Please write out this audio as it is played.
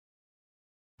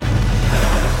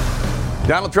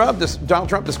Donald Trump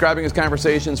describing his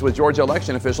conversations with Georgia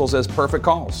election officials as perfect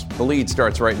calls. The lead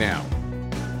starts right now.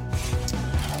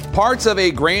 Parts of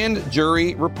a grand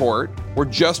jury report were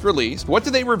just released. What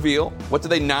did they reveal? What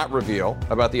did they not reveal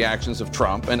about the actions of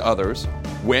Trump and others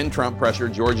when Trump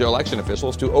pressured Georgia election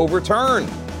officials to overturn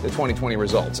the 2020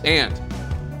 results? And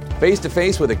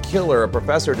face-to-face with a killer, a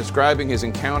professor describing his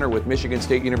encounter with Michigan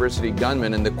State University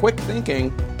gunman and the quick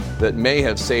thinking that may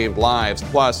have saved lives.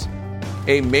 Plus,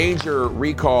 a major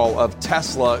recall of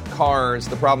Tesla cars,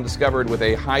 the problem discovered with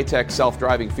a high-tech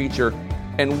self-driving feature,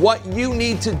 and what you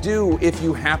need to do if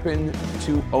you happen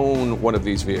to own one of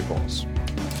these vehicles.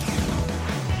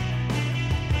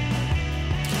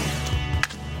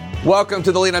 Welcome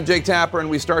to The Lead. I'm Jake Tapper, and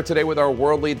we start today with our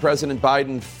world lead, President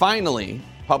Biden, finally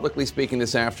publicly speaking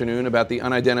this afternoon about the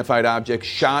unidentified object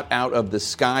shot out of the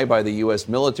sky by the U.S.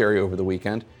 military over the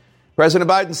weekend. President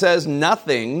Biden says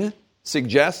nothing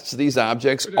suggests these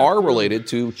objects are related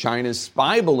to China's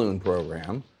spy balloon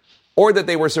program or that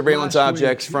they were surveillance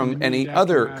objects from any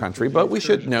other country. But we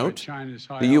should note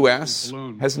the U.S.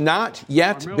 has not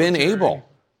yet been able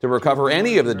to recover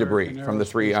any of the debris from the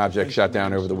three objects shot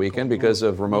down over the weekend because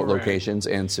of remote locations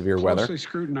and severe weather.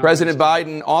 President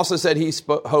Biden also said he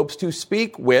hopes to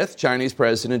speak with Chinese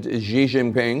President Xi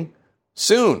Jinping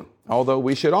soon, although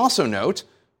we should also note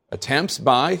attempts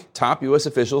by top U.S.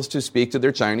 officials to speak to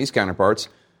their Chinese counterparts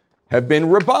have been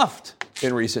rebuffed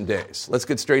in recent days. Let's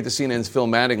get straight to CNN's Phil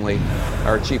Mattingly,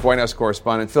 our chief White House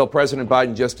correspondent. Phil, President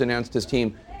Biden just announced his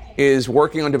team is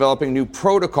working on developing new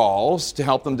protocols to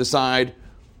help them decide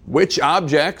which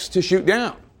objects to shoot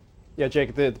down. Yeah,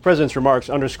 Jake, the president's remarks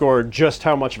underscore just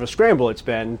how much of a scramble it's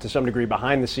been, to some degree,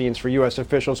 behind the scenes for U.S.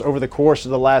 officials over the course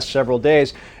of the last several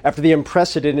days after the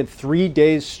unprecedented 3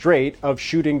 days straight of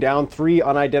shooting down three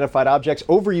unidentified objects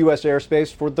over U.S.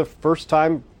 airspace for the first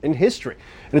time in history.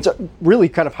 And it's really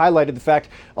kind of highlighted the fact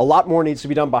a lot more needs to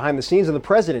be done behind the scenes, and the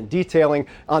president detailing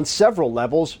on several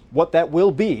levels what that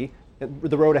will be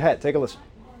the road ahead. Take a listen.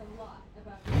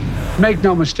 Make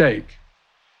no mistake.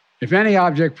 If any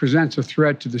object presents a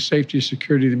threat to the safety and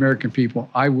security of the American people,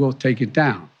 I will take it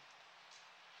down.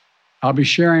 I'll be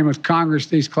sharing with Congress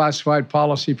these classified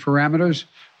policy parameters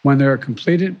when they're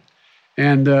completed,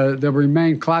 and they'll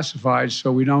remain classified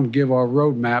so we don't give our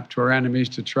roadmap to our enemies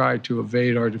to try to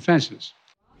evade our defenses.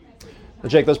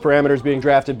 Jake, those parameters being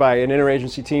drafted by an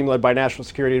interagency team led by National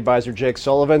Security Advisor Jake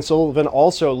Sullivan. Sullivan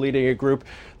also leading a group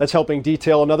that's helping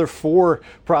detail another 4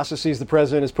 processes the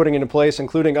president is putting into place,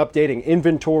 including updating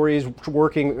inventories,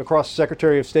 working across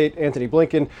Secretary of State Antony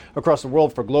Blinken across the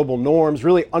world for global norms,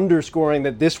 really underscoring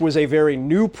that this was a very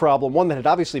new problem, one that had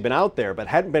obviously been out there but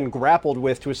hadn't been grappled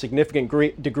with to a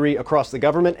significant degree across the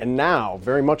government, and now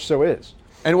very much so is.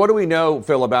 And what do we know,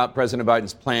 Phil, about President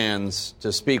Biden's plans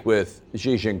to speak with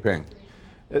Xi Jinping?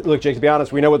 Look, Jake, to be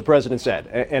honest, we know what the president said,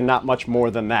 and not much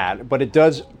more than that. But it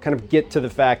does kind of get to the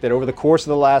fact that over the course of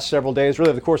the last several days, really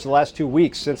over the course of the last 2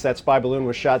 weeks since that spy balloon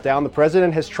was shot down, the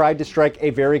president has tried to strike a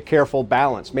very careful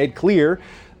balance, made clear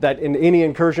that in any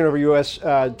incursion over U.S.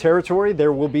 territory,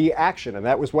 there will be action. And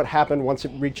that was what happened once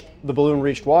the balloon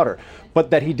reached water.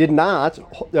 But that he did not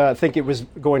think it was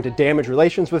going to damage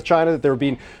relations with China, that there would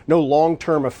be no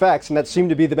long-term effects. And that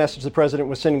seemed to be the message the president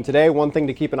was sending today. One thing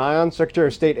to keep an eye on, Secretary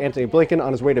of State Antony Blinken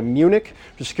on his way to Munich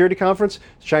for security conference.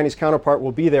 His Chinese counterpart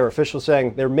will be there, officials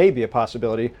saying there may be a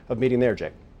possibility of meeting there,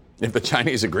 Jake. If the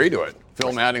Chinese agree to it.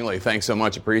 Phil Mattingly, thanks so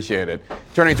much. Appreciate it.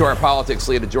 Turning to our politics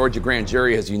lead, a Georgia grand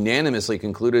jury has unanimously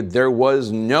concluded there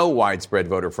was no widespread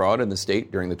voter fraud in the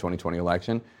state during the 2020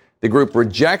 election. The group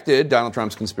rejected Donald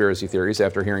Trump's conspiracy theories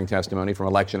after hearing testimony from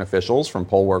election officials, from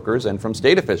poll workers, and from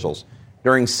state officials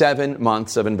during 7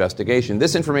 months of investigation.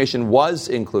 This information was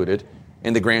included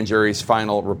in the grand jury's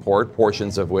final report,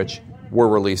 portions of which were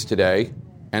released today.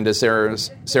 And as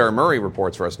Sarah Murray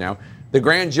reports for us now, the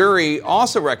grand jury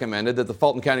also recommended that the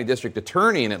Fulton County District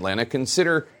Attorney in Atlanta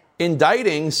consider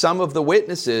indicting some of the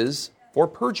witnesses for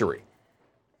perjury.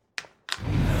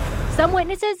 Some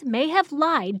witnesses may have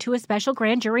lied to a special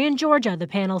grand jury in Georgia, the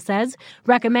panel says,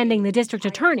 recommending the district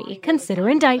attorney consider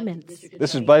indictments.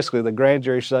 This is basically the grand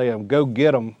jury saying, go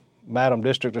get them, Madam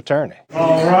District Attorney.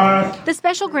 All right. The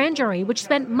special grand jury, which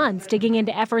spent months digging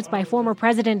into efforts by former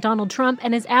President Donald Trump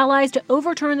and his allies to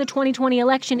overturn the 2020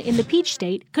 election in the Peach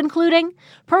State, concluding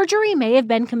perjury may have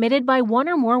been committed by one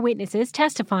or more witnesses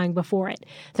testifying before it.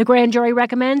 The grand jury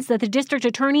recommends that the district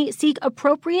attorney seek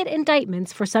appropriate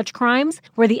indictments for such crimes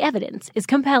where the evidence is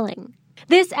compelling.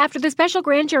 This after the special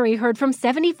grand jury heard from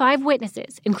 75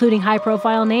 witnesses, including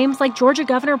high-profile names like Georgia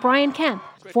Governor Brian Kemp,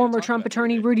 former Trump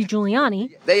attorney Rudy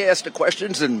Giuliani. They ask the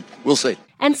questions and we'll see.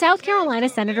 And South Carolina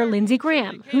Senator Lindsey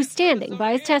Graham, who's standing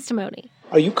by his testimony.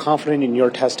 Are you confident in your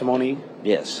testimony?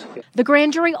 Yes. The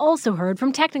grand jury also heard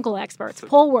from technical experts,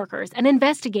 poll workers, and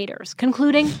investigators,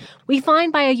 concluding, "We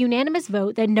find by a unanimous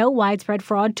vote that no widespread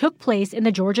fraud took place in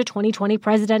the Georgia 2020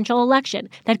 presidential election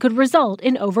that could result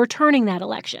in overturning that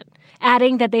election,"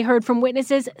 adding that they heard from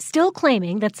witnesses still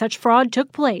claiming that such fraud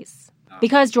took place.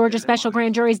 Because Georgia special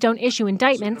grand juries don't issue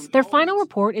indictments, their final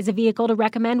report is a vehicle to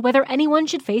recommend whether anyone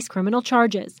should face criminal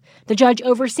charges. The judge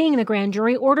overseeing the grand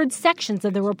jury ordered sections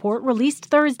of the report released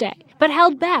Thursday, but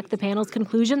held back the panel's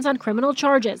conclusions on criminal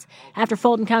charges after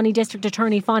Fulton County District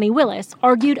Attorney Fani Willis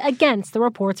argued against the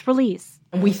report's release.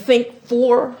 We think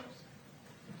for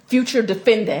future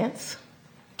defendants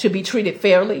to be treated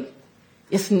fairly,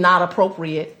 it's not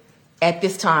appropriate at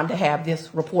this time to have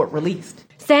this report released.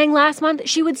 Saying last month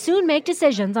she would soon make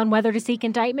decisions on whether to seek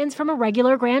indictments from a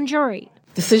regular grand jury.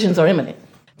 Decisions are imminent.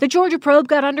 The Georgia probe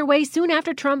got underway soon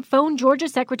after Trump phoned Georgia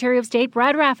Secretary of State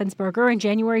Brad Raffensperger in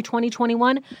January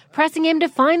 2021, pressing him to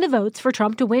find the votes for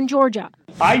Trump to win Georgia.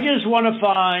 I just want to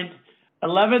find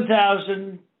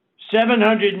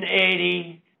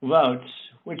 11,780 votes,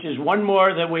 which is one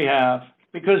more than we have,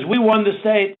 because we won the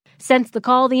state. Since the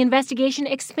call, the investigation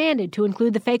expanded to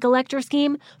include the fake elector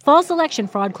scheme, false election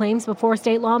fraud claims before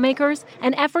state lawmakers,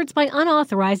 and efforts by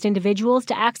unauthorized individuals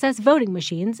to access voting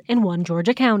machines in one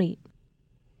Georgia county.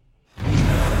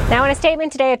 Now, in a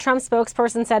statement today, a Trump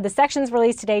spokesperson said the sections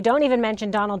released today don't even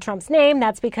mention Donald Trump's name.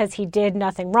 That's because he did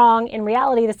nothing wrong. In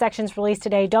reality, the sections released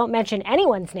today don't mention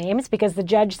anyone's names because the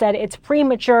judge said it's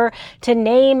premature to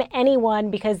name anyone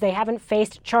because they haven't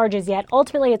faced charges yet.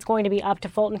 Ultimately, it's going to be up to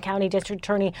Fulton County District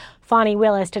Attorney Fani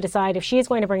Willis to decide if she is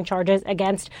going to bring charges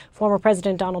against former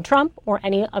President Donald Trump or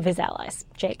any of his allies.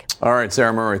 Jake. All right,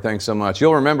 Sarah Murray, thanks so much.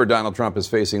 You'll remember Donald Trump is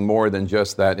facing more than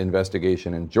just that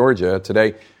investigation in Georgia.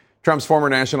 Today, Trump's former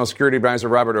National Security Advisor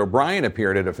Robert O'Brien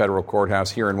appeared at a federal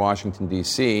courthouse here in Washington,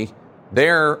 D.C.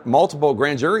 There, multiple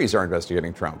grand juries are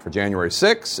investigating Trump for January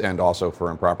 6th and also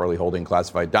for improperly holding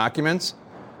classified documents.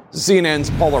 CNN's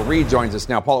Paula Reed joins us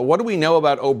now. Paula, what do we know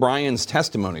about O'Brien's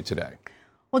testimony today?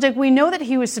 Well, Jake, we know that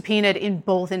he was subpoenaed in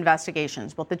both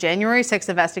investigations, both the January 6th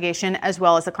investigation as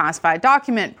well as the classified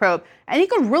document probe. And he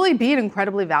could really be an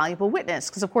incredibly valuable witness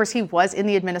because, of course, he was in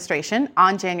the administration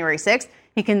on January 6th.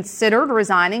 He considered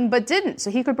resigning, but didn't. So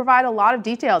he could provide a lot of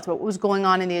details about what was going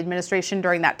on in the administration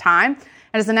during that time.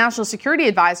 And as the National Security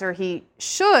Advisor, he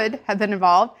should have been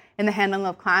involved in the handling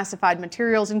of classified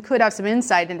materials and could have some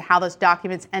insight into how those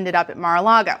documents ended up at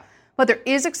Mar-a-Lago. But there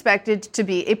is expected to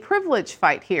be a privilege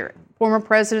fight here. Former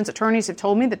president's attorneys have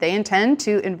told me that they intend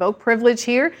to invoke privilege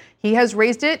here. He has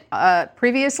raised it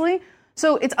previously.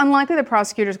 So it's unlikely that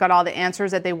prosecutors got all the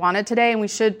answers that they wanted today, and we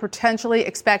should potentially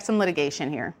expect some litigation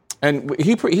here. And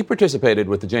he participated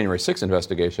with the January 6th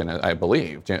investigation, I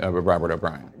believe, Robert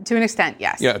O'Brien. To an extent,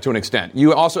 yes. Yeah, to an extent.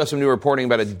 You also have some new reporting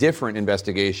about a different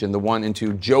investigation, the one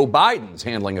into Joe Biden's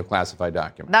handling of classified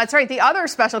documents. That's right. The other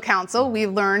special counsel,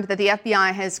 we've learned that the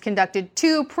FBI has conducted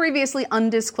 2 previously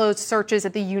undisclosed searches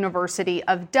at the University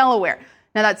of Delaware.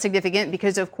 Now, that's significant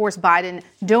because, of course, Biden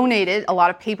donated a lot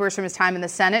of papers from his time in the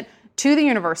Senate to the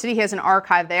university. He has an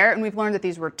archive there, and we've learned that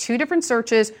these were 2 different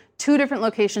searches, 2 different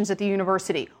locations at the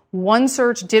university. One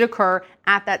search did occur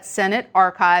at that Senate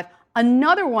archive,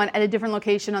 another one at a different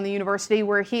location on the university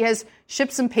where he has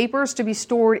shipped some papers to be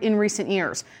stored in recent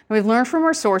years. And we've learned from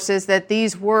our sources that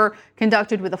these were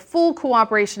conducted with the full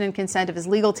cooperation and consent of his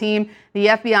legal team. The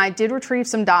FBI did retrieve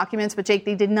some documents, but Jake,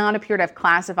 they did not appear to have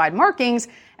classified markings,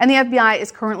 and the FBI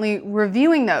is currently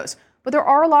reviewing those. But there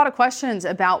are a lot of questions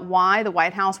about why the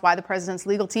White House, why the president's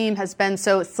legal team has been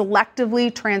so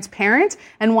selectively transparent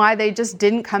and why they just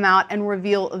didn't come out and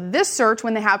reveal this search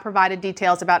when they have provided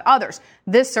details about others.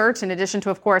 This search, in addition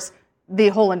to, of course, the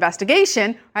whole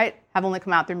investigation, right, have only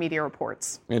come out through media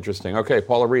reports. Interesting. Okay,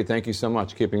 Paula Reed, thank you so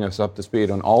much, keeping us up to speed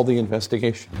on all the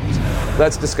investigations.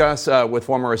 Let's discuss with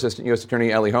former Assistant U.S.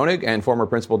 Attorney Ellie Honig and former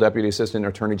Principal Deputy Assistant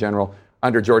Attorney General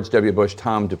under George W. Bush,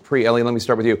 Tom Dupree. Ellie, let me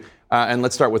start with you. And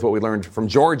let's start with what we learned from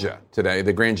Georgia today.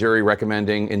 The grand jury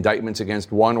recommending indictments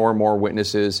against one or more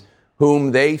witnesses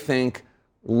whom they think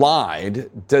lied.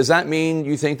 Does that mean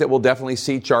you think that we'll definitely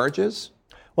see charges?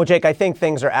 Well, Jake, I think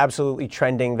things are absolutely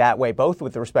trending that way, both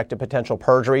with respect to potential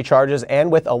perjury charges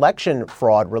and with election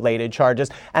fraud related charges.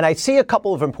 And I see a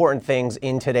couple of important things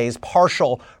in today's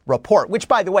partial report, which,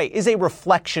 by the way, is a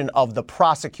reflection of the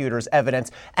prosecutor's evidence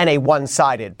and a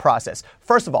one-sided process.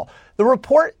 First of all, the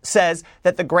report says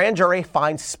that the grand jury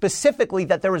finds specifically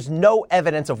that there is no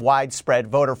evidence of widespread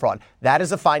voter fraud. That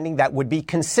is a finding that would be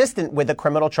consistent with a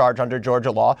criminal charge under Georgia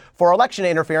law for election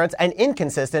interference and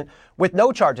inconsistent with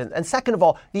no charges. And second of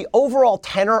all, the overall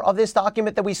tenor of this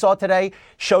document that we saw today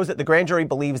shows that the grand jury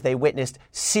believes they witnessed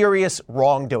serious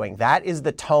wrongdoing. That is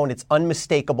the tone. It's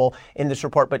unmistakable in this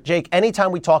report. But Jake,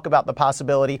 anytime we talk about the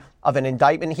possibility of an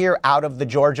indictment here out of the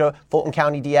Georgia Fulton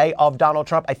County DA of Donald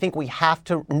Trump, I think we have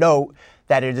to note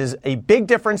that it is a big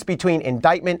difference between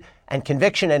indictment and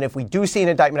conviction. And if we do see an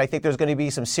indictment, I think there's going to be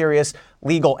some serious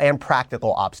legal and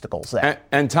practical obstacles there.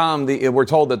 And Tom, we're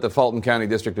told that the Fulton County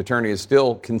District Attorney is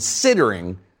still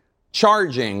considering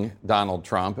charging Donald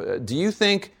Trump. Do you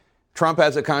think Trump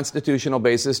has a constitutional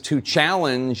basis to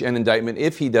challenge an indictment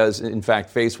if he does, in fact,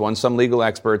 face one? Some legal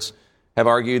experts have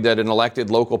argued that an elected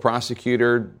local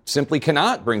prosecutor simply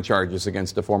cannot bring charges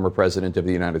against a former president of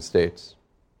the United States.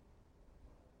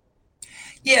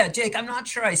 Yeah, Jake, I'm not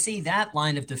sure I see that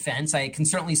line of defense. I can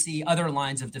certainly see other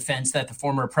lines of defense that the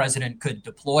former president could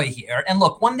deploy here. And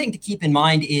look, one thing to keep in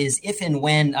mind is if and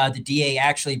when the DA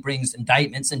actually brings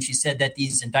indictments, and she said that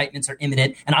these indictments are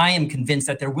imminent, and I am convinced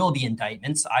that there will be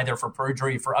indictments, either for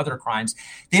perjury or for other crimes,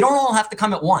 they don't all have to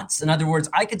come at once. In other words,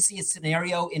 I could see a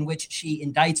scenario in which she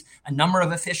indicts a number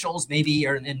of officials, maybe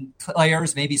and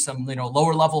players, maybe some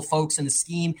lower level folks in the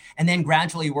scheme, and then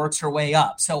gradually works her way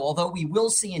up. So although we will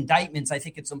see indictments, I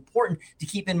think it's important to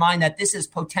keep in mind that this is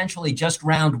potentially just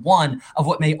round one of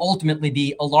what may ultimately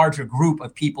be a larger group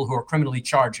of people who are criminally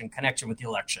charged in connection with the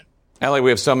election. Ellie, we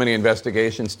have so many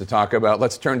investigations to talk about.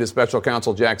 Let's turn to special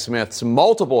counsel Jack Smith's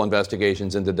multiple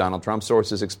investigations into Donald Trump.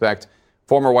 Sources expect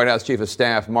former White House Chief of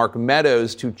Staff Mark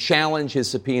Meadows to challenge his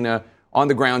subpoena on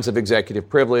the grounds of executive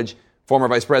privilege. Former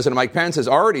Vice President Mike Pence has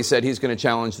already said he's going to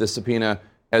challenge this subpoena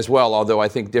as well, although I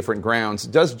think different grounds.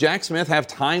 Does Jack Smith have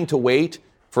time to wait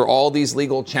for all these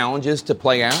legal challenges to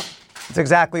play out? That's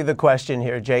exactly the question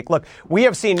here, Jake. Look, we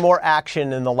have seen more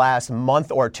action in the last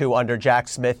month or two under Jack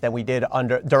Smith than we did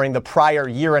during the prior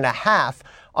year and a half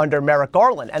under Merrick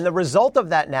Garland. And the result of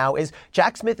that now is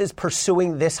Jack Smith is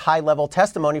pursuing this high-level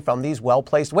testimony from these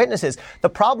well-placed witnesses. The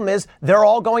problem is they're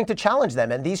all going to challenge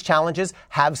them, and these challenges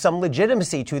have some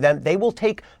legitimacy to them. They will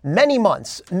take many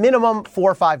months, minimum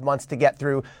 4 or 5 months to get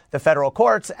through the federal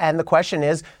courts. And the question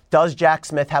is, does Jack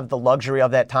Smith have the luxury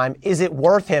of that time? Is it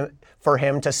worth for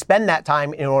him to spend that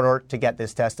time in order to get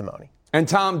this testimony? And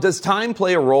Tom, does time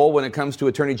play a role when it comes to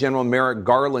Attorney General Merrick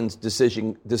Garland's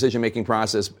decision-making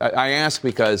process? I ask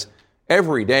because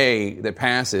every day that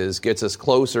passes gets us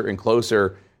closer and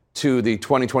closer to the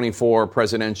 2024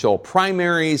 presidential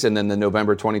primaries and then the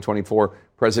November 2024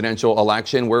 presidential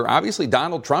election, where obviously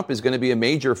Donald Trump is going to be a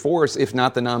major force, if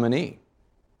not the nominee.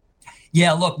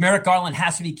 Yeah, look, Merrick Garland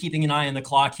has to be keeping an eye on the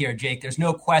clock here, Jake. There's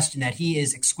no question that he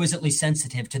is exquisitely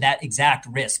sensitive to that exact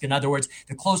risk. In other words,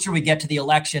 the closer we get to the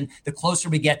election, the closer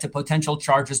we get to potential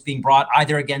charges being brought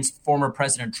either against former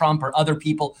President Trump or other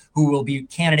people who will be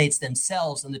candidates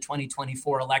themselves in the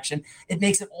 2024 election. It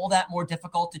makes it all that more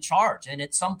difficult to charge. And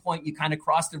at some point, you kind of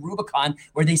cross the Rubicon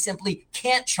where they simply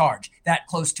can't charge that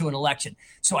close to an election.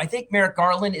 So I think Merrick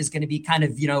Garland is going to be kind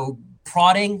of,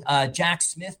 prodding Jack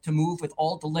Smith to move with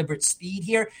all deliberate speed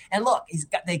here. And look,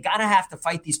 they got to have to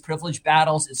fight these privilege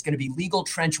battles. It's going to be legal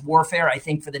trench warfare, I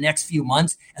think, for the next few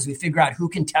months as we figure out who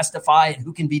can testify and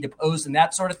who can be deposed and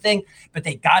that sort of thing. But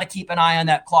they got to keep an eye on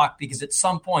that clock because at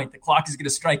some point the clock is going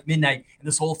to strike midnight and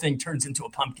this whole thing turns into a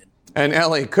pumpkin. And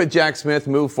Ellie, could Jack Smith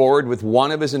move forward with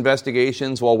one of his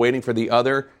investigations while waiting for the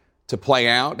other to play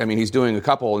out? I mean, he's doing a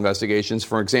couple investigations.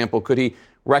 For example, could he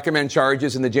recommend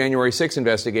charges in the January 6th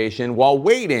investigation while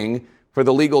waiting for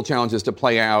the legal challenges to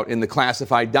play out in the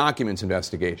classified documents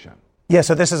investigation? Yeah,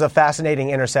 so this is a fascinating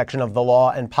intersection of the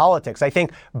law and politics. I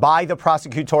think by the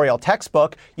prosecutorial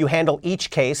textbook, you handle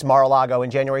each case, Mar-a-Lago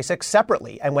and January 6th,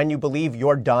 separately. And when you believe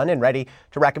you're done and ready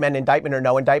to recommend indictment or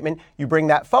no indictment, you bring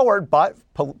that forward. But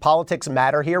politics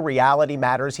matter here. Reality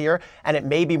matters here. And it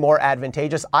may be more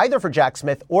advantageous either for Jack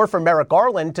Smith or for Merrick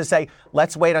Garland to say,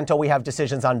 let's wait until we have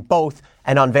decisions on both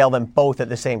and unveil them both at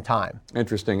the same time.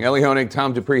 Interesting. Ellie Honig,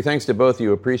 Tom Dupree, thanks to both of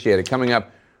you. Appreciate it. Coming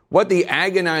up, what the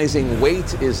agonizing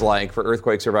wait is like for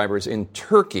earthquake survivors in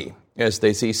Turkey as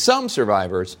they see some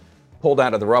survivors pulled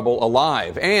out of the rubble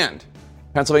alive. And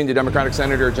Pennsylvania Democratic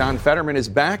Senator John Fetterman is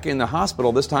back in the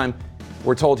hospital. This time,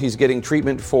 we're told he's getting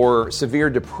treatment for severe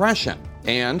depression.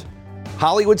 And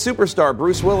Hollywood superstar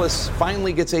Bruce Willis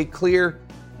finally gets a clear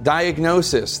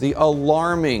diagnosis, the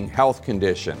alarming health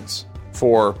conditions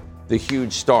for the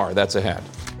huge star. That's ahead.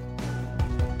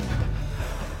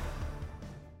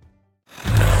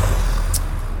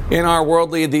 In our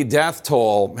world lead, the death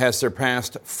toll has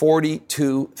surpassed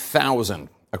 42,000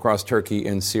 across Turkey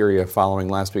and Syria following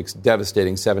last week's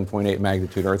devastating 7.8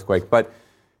 magnitude earthquake. But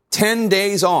 10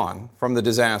 days on from the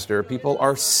disaster, people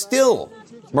are still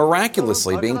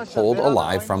miraculously being pulled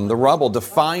alive from the rubble,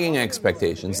 defying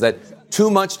expectations that too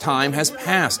much time has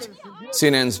passed.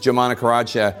 CNN's Jumana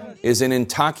Karaca is in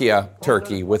Antakya,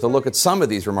 Turkey, with a look at some of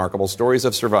these remarkable stories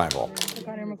of survival.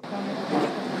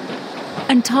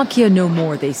 Antakya no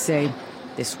more, they say.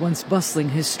 This once bustling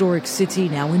historic city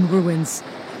now in ruins.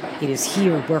 It is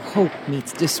here where hope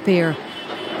meets despair.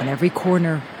 On every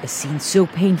corner, a scene so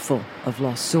painful of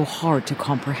loss so hard to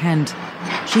comprehend.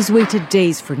 She's waited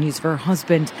days for news of her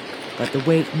husband, but the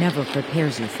wait never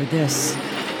prepares you for this.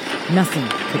 Nothing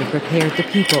could have prepared the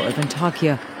people of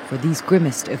Antakya for these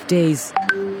grimmest of days.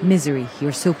 Misery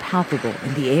here so palpable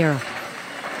in the air.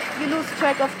 You lose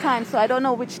track of time, so I don't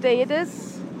know which day it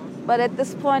is. But at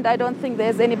this point, I don't think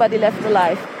there's anybody left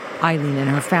alive. Eileen and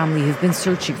her family have been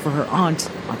searching for her aunt.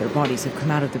 Other bodies have come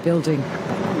out of the building,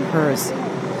 but not hers.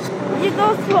 You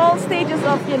go through all stages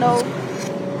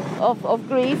of, of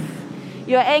grief.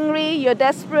 You're angry, you're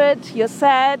desperate, you're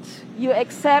sad, you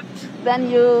accept,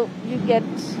 then you get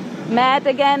mad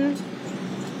again.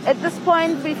 At this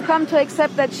point, we've come to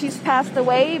accept that she's passed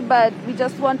away, but we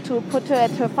just want to put her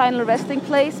at her final resting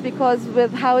place because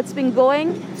with how it's been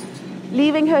going,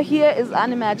 leaving her here is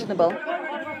unimaginable.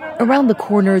 Around the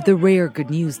corner, the rare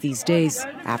good news these days.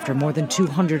 After more than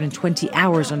 220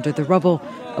 hours under the rubble,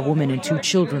 a woman and 2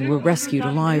 children were rescued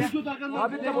alive.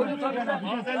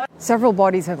 Several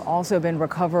bodies have also been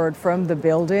recovered from the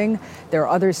building. There are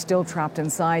others still trapped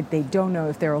inside. They don't know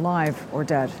if they're alive or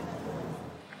dead.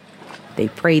 They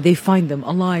pray they find them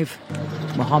alive.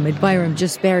 Mohammed Bayram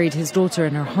just buried his daughter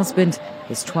and her husband.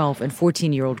 His 12 and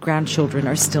 14-year-old grandchildren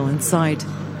are still inside.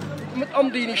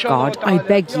 God, I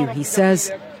beg you, he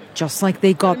says. Just like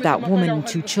they got that woman and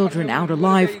 2 children out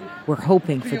alive, we're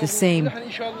hoping for the same.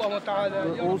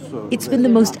 It's been the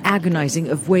most agonizing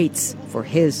of waits for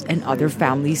his and other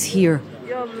families here.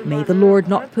 May the Lord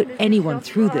not put anyone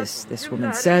through this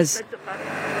woman says.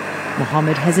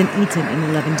 Mohammed hasn't eaten in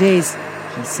 11 days.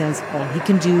 He says all he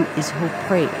can do is hope,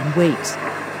 pray, and wait.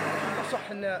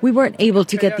 We weren't able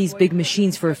to get these big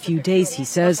machines for a few days, he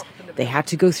says. They had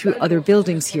to go through other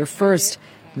buildings here first.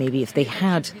 Maybe if they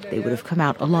had, they would have come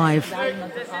out alive.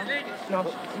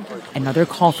 Another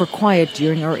call for quiet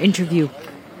during our interview,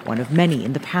 one of many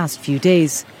in the past few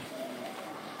days.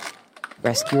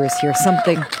 Rescuers hear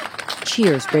something.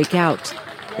 Cheers break out.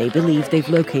 They believe they've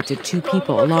located 2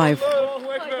 people alive.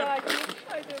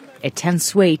 A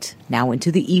tense wait, now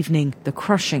into the evening, the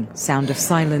crushing sound of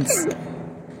silence.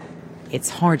 It's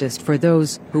hardest for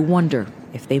those who wonder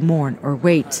if they mourn or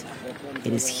wait.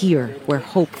 It is here where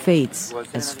hope fades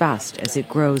as fast as it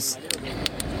grows.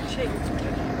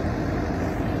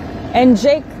 And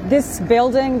Jake, this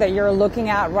building that you're looking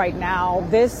at right now,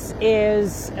 this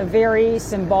is a very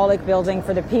symbolic building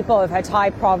for the people of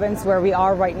Hatay province where we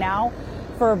are right now.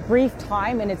 For a brief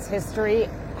time in its history,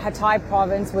 Hatay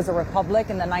province was a republic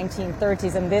in the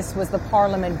 1930s, and this was the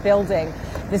parliament building.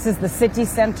 This is the city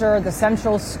center, the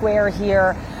central square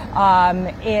here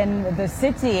in the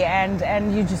city,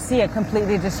 and you just see it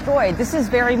completely destroyed. This is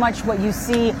very much what you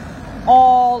see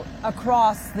all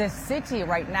across this city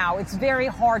right now. It's very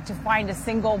hard to find a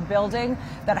single building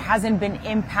that hasn't been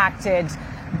impacted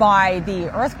by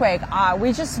the earthquake.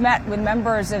 We just met with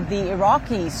members of the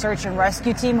Iraqi search and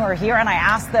rescue team who are here, and I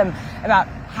asked them about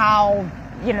how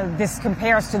this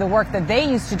compares to the work that they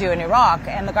used to do in Iraq.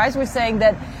 And the guys were saying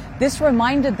that this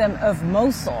reminded them of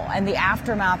Mosul and the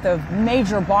aftermath of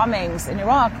major bombings in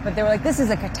Iraq. But they were like, this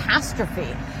is a catastrophe.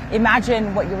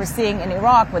 Imagine what you were seeing in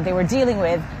Iraq, what they were dealing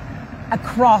with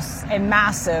across a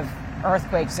massive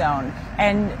earthquake zone.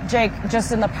 And Jake,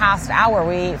 just in the past hour,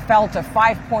 we felt a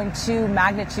 5.2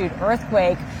 magnitude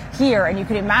earthquake here. And you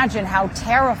can imagine how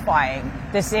terrifying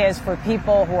this is for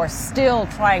people who are still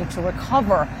trying to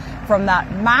recover from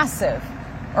that massive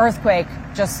earthquake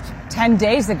just 10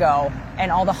 days ago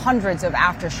and all the hundreds of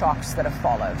aftershocks that have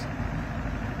followed.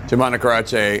 Jumana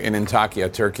Karaca in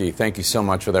Antakya, Turkey. Thank you so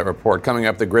much for that report. Coming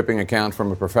up, the gripping account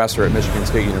from a professor at Michigan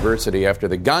State University after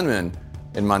the gunman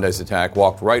in Monday's attack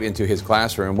walked right into his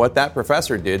classroom, what that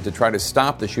professor did to try to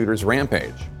stop the shooter's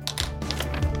rampage.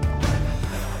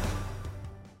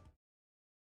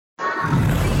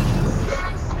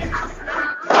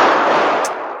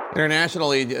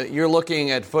 Internationally, you're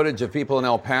looking at footage of people in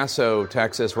El Paso,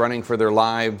 Texas, running for their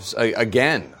lives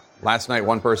again. Last night,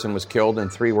 1 person was killed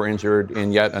and 3 were injured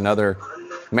in yet another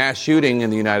mass shooting in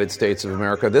the United States of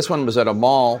America. This one was at a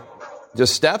mall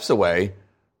just steps away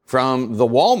from the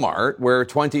Walmart where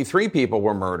 23 people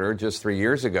were murdered just 3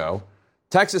 years ago.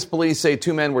 Texas police say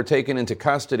 2 men were taken into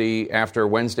custody after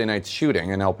Wednesday night's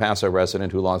shooting. An El Paso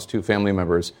resident who lost 2 family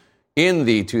members in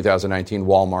the 2019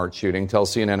 Walmart shooting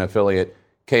tells CNN affiliate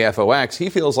KFOX. He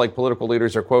feels like political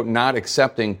leaders are, quote, not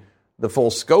accepting the full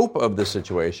scope of the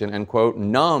situation and, quote,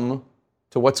 numb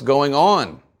to what's going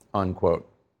on, unquote.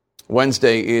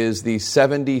 Wednesday is the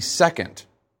 72nd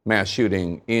mass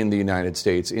shooting in the United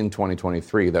States in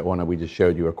 2023, that one that we just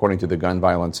showed you, according to the Gun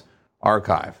Violence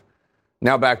Archive.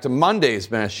 Now back to Monday's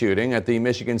mass shooting at the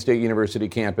Michigan State University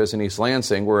campus in East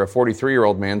Lansing, where a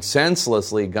 43-year-old man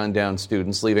senselessly gunned down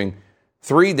students, leaving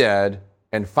 3 dead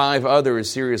and 5 others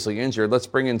seriously injured. Let's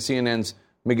bring in CNN's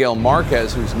Miguel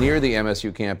Marquez, who's near the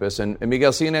MSU campus. And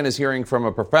Miguel, CNN is hearing from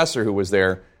a professor who was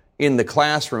there in the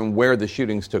classroom where the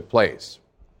shootings took place.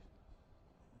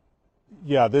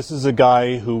 Yeah, this is a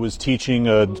guy who was teaching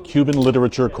a Cuban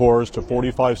literature course to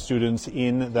 45 students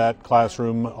in that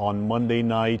classroom on Monday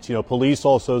night. You know, police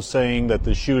also saying that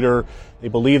the shooter, they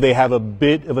believe they have a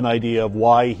bit of an idea of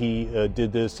why he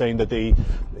did this, saying that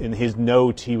in his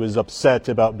note, he was upset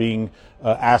about being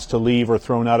asked to leave or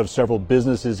thrown out of several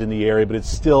businesses in the area, but it's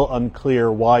still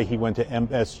unclear why he went to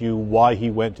MSU, why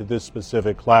he went to this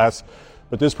specific class.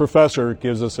 But this professor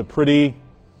gives us a pretty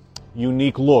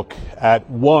unique look at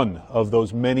one of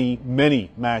those many, many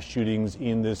mass shootings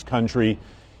in this country.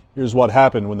 Here's what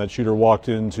happened when that shooter walked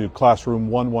into classroom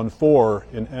 114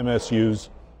 in MSU's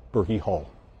Berkey Hall.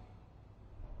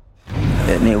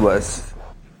 And it was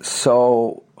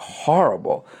so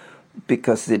horrible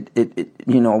because it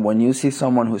you know, when you see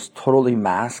someone who's totally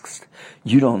masked,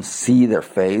 you don't see their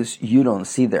face, you don't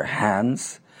see their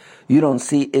hands, you don't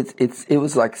see it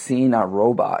was like seeing a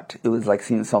robot. It was like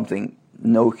seeing something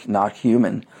not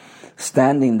human,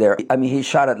 standing there. I mean, he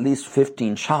shot at least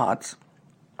 15 shots,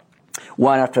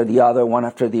 one after the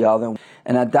other.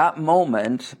 And at that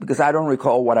moment, because I don't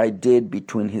recall what I did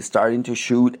between his starting to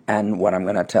shoot and what I'm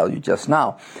going to tell you just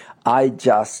now,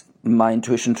 my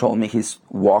intuition told me he's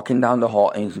walking down the hall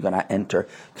and he's going to enter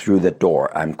through the door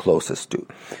I'm closest to.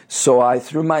 So I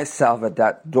threw myself at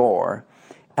that door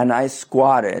and I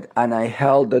squatted and I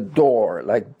held the door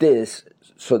like this,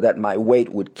 so that my weight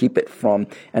would keep it from,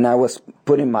 and I was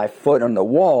putting my foot on the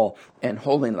wall and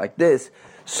holding like this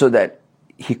so that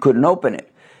he couldn't open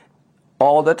it.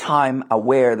 All the time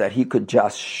aware that he could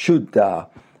just shoot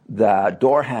the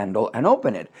door handle and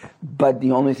open it. But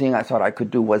the only thing I thought I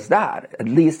could do was that. At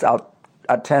least I'll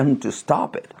attempt to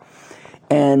stop it.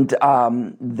 And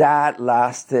that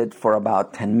lasted for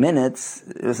about 10 minutes.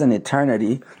 It was an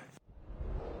eternity.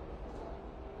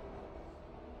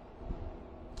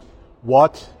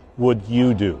 What would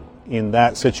you do in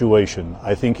that situation?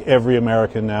 I think every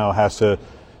American now has to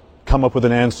come up with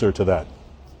an answer to that.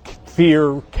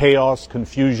 Fear, chaos,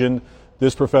 confusion.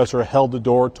 This professor held the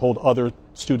door, told other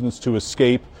students to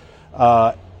escape,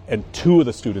 and 2 of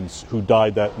the students who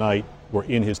died that night were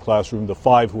in his classroom. The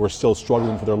 5 who are still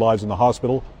struggling for their lives in the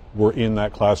hospital were in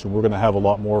that classroom. We're going to have a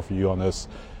lot more for you on this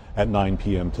at 9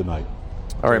 p.m. tonight.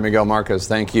 All right, Miguel Marquez,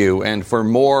 thank you. And for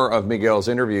more of Miguel's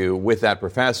interview with that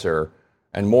professor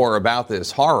and more about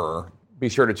this horror, be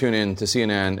sure to tune in to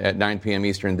CNN at 9 p.m.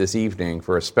 Eastern this evening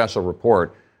for a special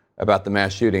report about the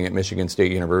mass shooting at Michigan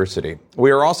State University.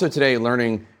 We are also today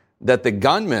learning that the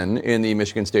gunman in the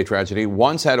Michigan State tragedy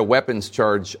once had a weapons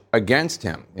charge against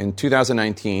him. In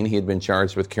 2019, he had been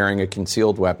charged with carrying a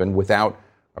concealed weapon without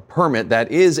a permit. That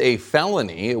is a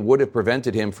felony. It would have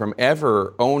prevented him from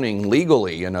ever owning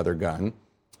legally another gun.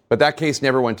 But that case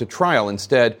never went to trial.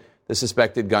 Instead, the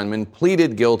suspected gunman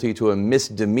pleaded guilty to a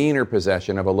misdemeanor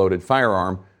possession of a loaded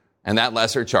firearm, and that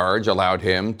lesser charge allowed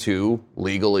him to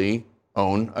legally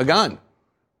own a gun.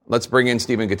 Let's bring in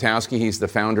Stephen Gutowski. He's the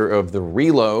founder of The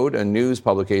Reload, a news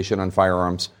publication on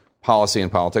firearms policy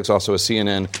and politics, also a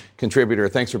CNN contributor.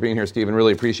 Thanks for being here, Stephen.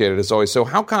 Really appreciate it, as always. So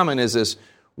how common is this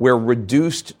where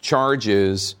reduced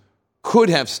charges could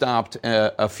have stopped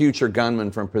a future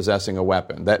gunman from possessing a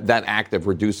weapon, that act of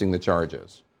reducing the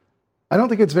charges? I don't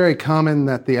think it's very common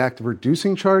that the act of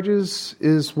reducing charges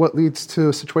is what leads to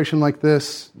a situation like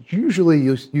this. Usually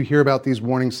you hear about these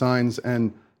warning signs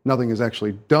and nothing is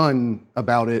actually done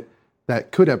about it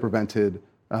that could have prevented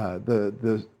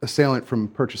the assailant from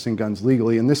purchasing guns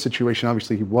legally. In this situation,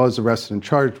 obviously, he was arrested and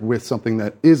charged with something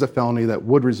that is a felony that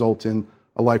would result in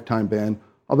a lifetime ban.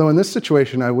 Although in this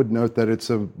situation, I would note that it's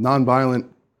a nonviolent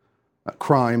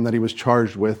crime that he was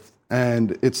charged with,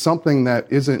 and it's something that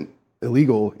isn't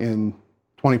illegal in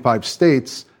 25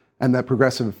 states, and that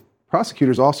progressive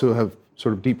prosecutors also have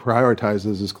sort of deprioritized,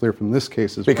 as is clear from this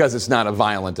case as well. Because it's not a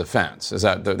violent offense. Is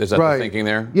that right. The thinking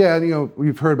there? Yeah, and,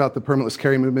 we've heard about the permitless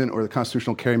carry movement or the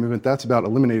constitutional carry movement. That's about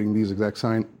eliminating these exact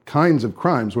kinds of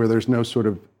crimes where there's no sort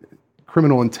of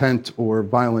criminal intent or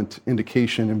violent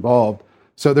indication involved.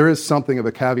 So there is something of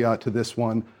a caveat to this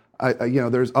one.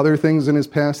 There's other things in his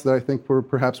past that I think were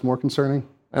perhaps more concerning.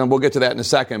 And we'll get to that in a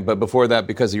second. But before that,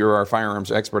 because you're our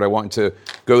firearms expert, I want to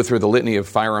go through the litany of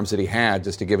firearms that he had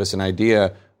just to give us an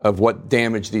idea of what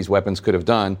damage these weapons could have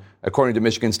done. According to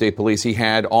Michigan State Police, he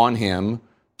had on him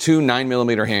 2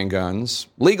 9mm handguns,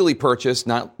 legally purchased,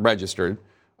 not registered,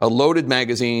 a loaded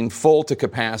magazine full to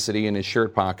capacity in his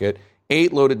shirt pocket,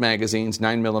 8 loaded magazines,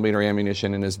 9mm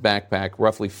ammunition in his backpack,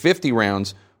 roughly 50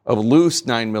 rounds of loose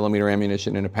 9mm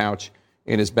ammunition in a pouch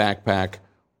in his backpack.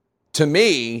 To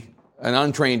me, an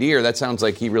untrained ear, that sounds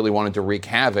like he really wanted to wreak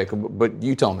havoc, but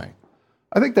you tell me.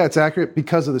 I think that's accurate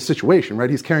because of the situation, right?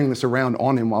 He's carrying this around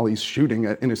on him while he's shooting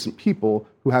at innocent people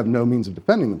who have no means of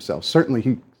defending themselves. Certainly,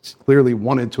 he clearly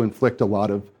wanted to inflict a lot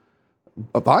of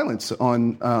violence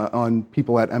on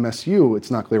people at MSU. It's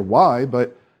not clear why,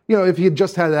 but if he had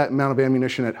just had that amount of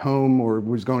ammunition at home or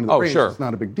was going to the range, it's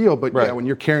not a big deal. But yeah, when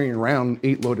you're carrying around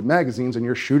 8 loaded magazines and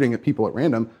you're shooting at people at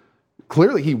random,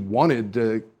 clearly he wanted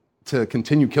to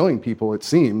continue killing people, it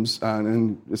seems,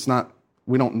 and it's not.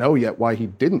 We don't know yet why he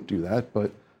didn't do that,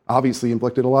 but obviously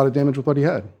inflicted a lot of damage with what he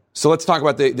had. So let's talk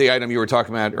about the item you were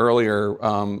talking about earlier.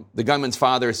 The gunman's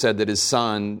father said that his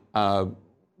son had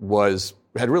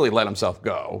really let himself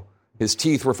go. His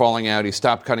teeth were falling out. He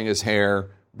stopped cutting his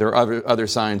hair. There are other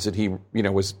signs that he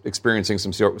was experiencing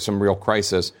some real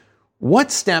crisis.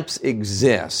 What steps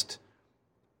exist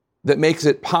that makes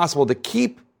it possible to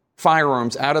keep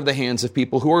firearms out of the hands of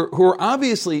people who are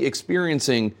obviously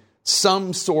experiencing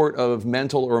some sort of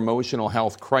mental or emotional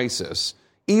health crisis,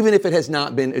 even if it has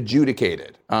not been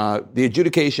adjudicated? The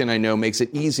adjudication, I know, makes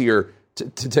it easier to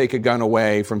take a gun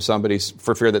away from somebody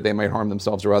for fear that they might harm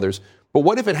themselves or others. But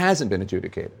what if it hasn't been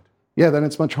adjudicated? Yeah, then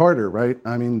it's much harder, right?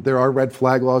 I mean, there are red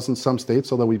flag laws in some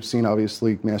states, although we've seen,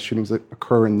 obviously, mass shootings that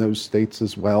occur in those states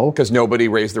as well. Because nobody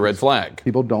raised the red flag.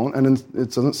 People don't. And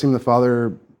it doesn't seem the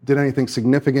father did anything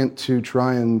significant to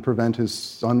try and prevent his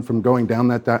son from going down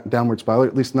that downward spiral,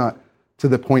 at least not to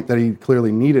the point that he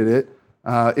clearly needed it.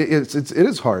 It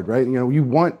is hard, right? You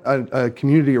want a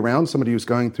community around somebody who's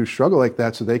going through struggle like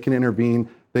that so they can intervene,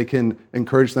 they can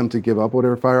encourage them to give up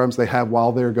whatever firearms they have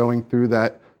while they're going through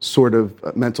that sort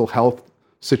of mental health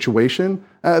situation.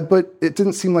 But it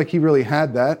didn't seem like he really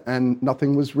had that, and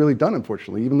nothing was really done,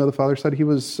 unfortunately, even though the father said he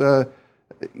was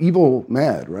evil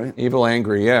mad, right? Evil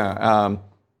angry, yeah.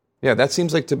 Yeah, that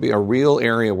seems like to be a real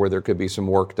area where there could be some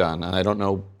work done. And I don't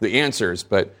know the answers,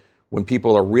 but when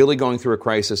people are really going through a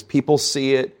crisis, people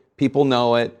see it, people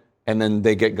know it, and then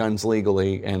they get guns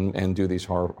legally and do these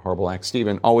horrible acts.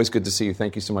 Stephen, always good to see you.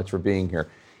 Thank you so much for being here.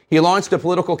 He launched a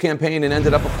political campaign and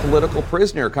ended up a political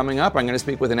prisoner. Coming up, I'm going to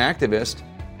speak with an activist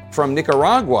from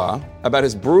Nicaragua about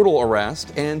his brutal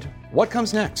arrest and what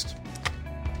comes next.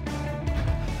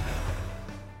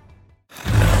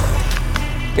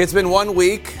 It's been 1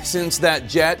 week since that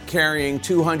jet carrying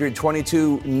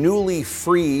 222 newly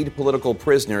freed political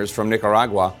prisoners from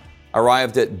Nicaragua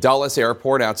arrived at Dulles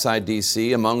Airport outside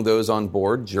D.C. Among those on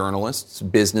board, journalists,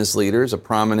 business leaders, a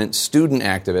prominent student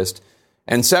activist,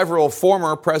 and several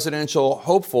former presidential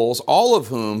hopefuls, all of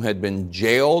whom had been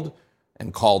jailed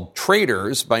and called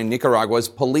traitors by Nicaragua's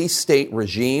police state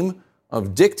regime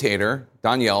of dictator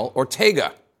Daniel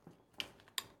Ortega.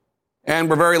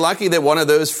 And we're very lucky that one of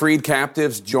those freed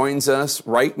captives joins us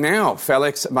right now.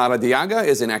 Felix Maradiaga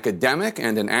is an academic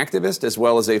and an activist, as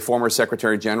well as a former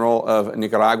Secretary General of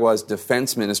Nicaragua's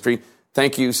Defense Ministry.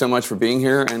 Thank you so much for being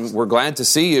here, and we're glad to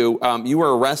see you. You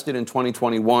were arrested in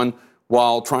 2021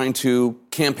 while trying to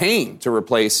campaign to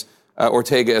replace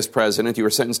Ortega as president. You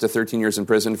were sentenced to 13 years in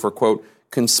prison for, quote,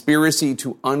 conspiracy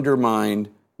to undermine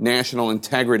national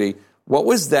integrity. What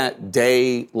was that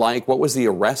day like? What was the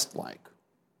arrest like?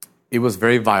 It was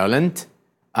very violent.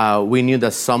 We knew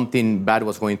that something bad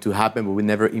was going to happen, but we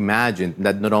never imagined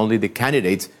that not only the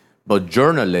candidates, but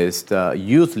journalists,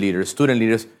 youth leaders, student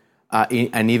leaders,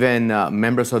 and even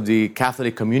members of the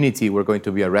Catholic community were going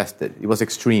to be arrested. It was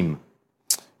extreme.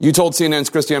 You told CNN's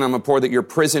Cristiano Ampor that your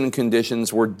prison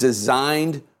conditions were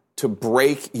designed to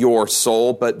break your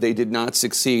soul, but they did not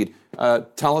succeed.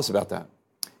 Tell us about that.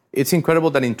 It's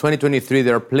incredible that in 2023,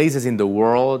 there are places in the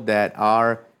world that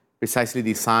are precisely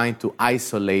designed to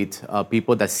isolate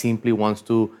people that simply want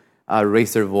to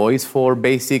raise their voice for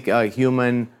basic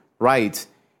human rights.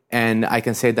 And I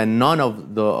can say that none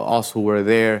of us who were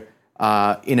there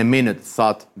in a minute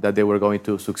thought that they were going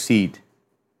to succeed.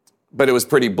 But it was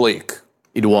pretty bleak.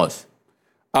 It was.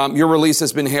 Your release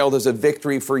has been hailed as a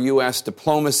victory for U.S.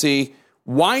 diplomacy.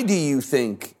 Why do you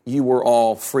think you were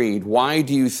all freed? Why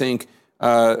do you think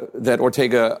that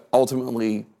Ortega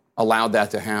ultimately allowed that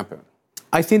to happen?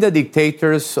 I think that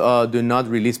dictators do not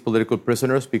release political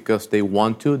prisoners because they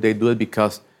want to. They do it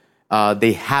because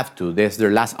they have to. That's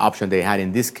their last option they had.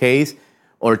 In this case,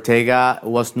 Ortega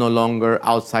was no longer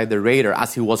outside the radar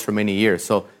as he was for many years.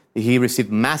 So he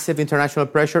received massive international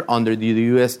pressure under the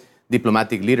U.S.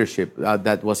 diplomatic leadership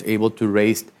that was able to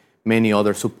raise many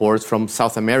other supports from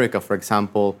South America, for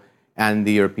example, and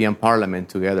the European Parliament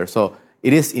together. So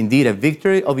it is indeed a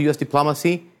victory of U.S.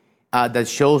 diplomacy that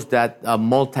shows that a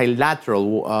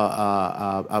multilateral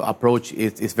approach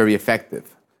is very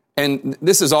effective. And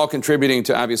this is all contributing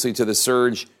to, obviously, to the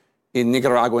surge in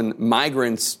Nicaraguan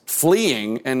migrants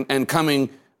fleeing and coming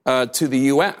to the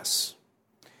U.S.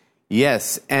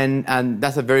 Yes, and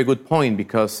that's a very good point,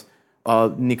 because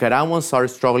Nicaraguans are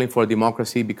struggling for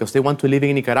democracy because they want to live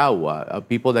in Nicaragua.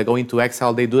 People that go into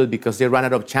exile, they do it because they run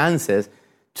out of chances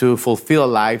to fulfill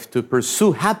a life, to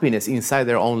pursue happiness inside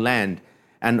their own land.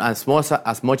 And as much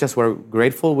as we're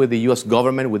grateful with the U.S.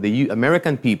 government, with the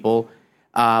American people,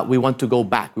 we want to go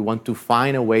back. We want to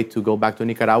find a way to go back to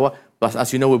Nicaragua. But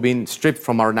as you know, we've been stripped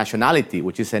from our nationality,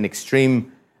 which is an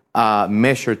extreme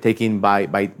measure taken by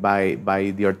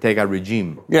the Ortega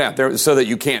regime. Yeah, so that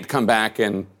you can't come back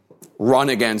and run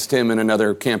against him in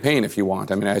another campaign if you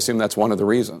want. I mean, I assume that's one of the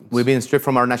reasons. We've been stripped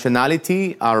from our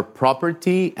nationality, our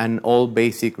property, and all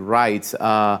basic rights.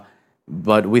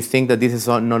 But we think that this is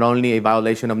not only a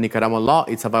violation of Nicaraguan law,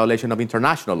 it's a violation of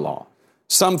international law.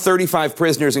 Some 35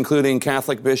 prisoners, including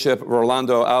Catholic Bishop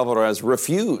Rolando Alvarez,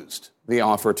 refused the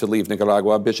offer to leave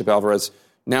Nicaragua. Bishop Alvarez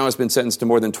now has been sentenced to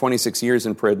more than 26 years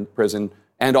in prison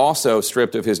and also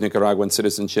stripped of his Nicaraguan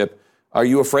citizenship. Are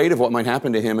you afraid of what might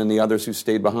happen to him and the others who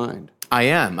stayed behind? I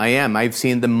am. I've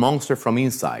seen the monster from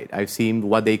inside. I've seen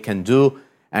what they can do.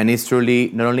 And it's truly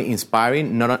not only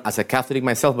inspiring, not as a Catholic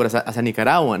myself, but as a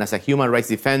Nicaraguan, as a human rights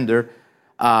defender.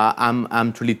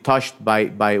 I'm truly touched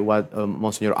by what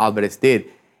Monsignor Alvarez did.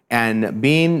 And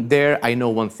being there, I know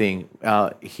one thing.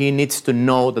 He needs to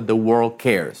know that the world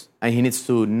cares. And he needs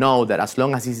to know that as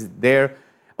long as he's there,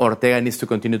 Ortega needs to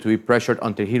continue to be pressured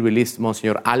until he released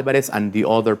Monsignor Alvarez and the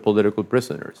other political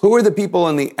prisoners. Who are the people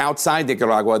on the outside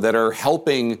Nicaragua that are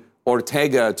helping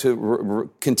Ortega to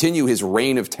continue his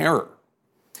reign of terror?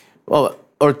 Well,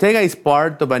 Ortega is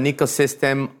part of an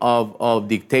ecosystem of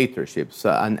dictatorships,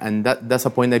 and that's a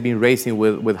point I've been raising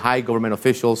with high government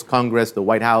officials, Congress, the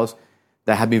White House,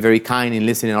 that have been very kind in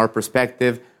listening to our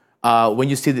perspective. When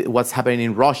you see what's happening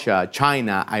in Russia,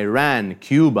 China, Iran,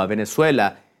 Cuba,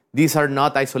 Venezuela, these are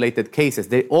not isolated cases.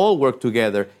 They all work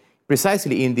together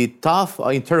precisely in the tough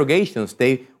interrogations.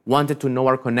 They wanted to know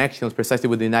our connections precisely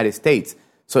with the United States.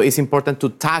 So it's important to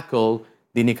tackle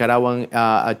the Nicaraguan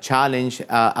challenge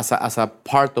as a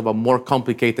part of a more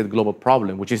complicated global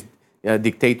problem, which is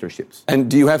dictatorships.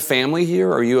 And do you have family here?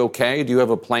 Are you okay? Do you have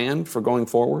a plan for going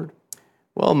forward?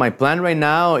 Well, my plan right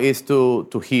now is to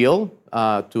heal,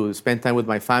 to spend time with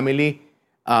my family.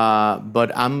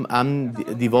 But I'm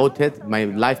devoted. My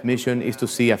life mission is to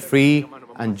see a free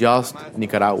and just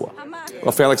Nicaragua.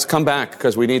 Well, Felix, come back,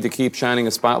 because we need to keep shining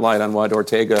a spotlight on what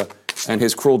Ortega and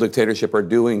his cruel dictatorship are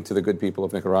doing to the good people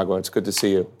of Nicaragua. It's good to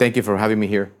see you. Thank you for having me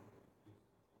here.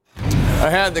 I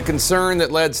had the concern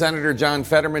that led Senator John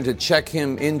Fetterman to check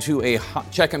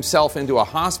himself into a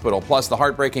hospital, plus the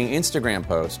heartbreaking Instagram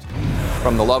post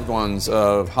from the loved ones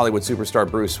of Hollywood superstar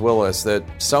Bruce Willis that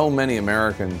so many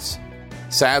Americans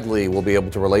sadly will be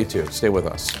able to relate to. Stay with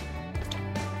us.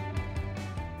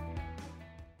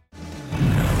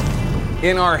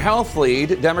 In our health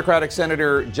lead, Democratic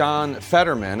Senator John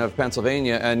Fetterman of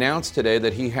Pennsylvania announced today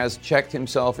that he has checked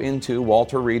himself into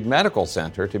Walter Reed Medical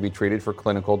Center to be treated for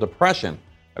clinical depression.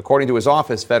 According to his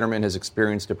office, Fetterman has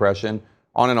experienced depression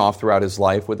on and off throughout his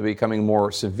life, with it becoming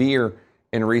more severe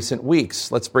in recent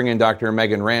weeks. Let's bring in Dr.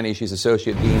 Megan Ranney. She's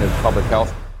Associate Dean of Public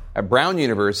Health at Brown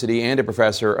University and a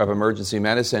professor of emergency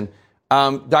medicine.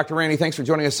 Dr. Ranney, thanks for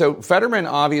joining us. So Fetterman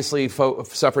obviously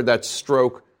suffered that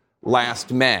stroke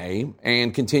last May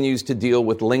and continues to deal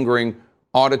with lingering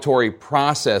auditory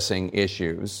processing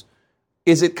issues.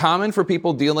 Is it common for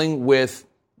people dealing with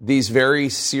these very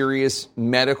serious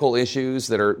medical issues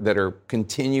that are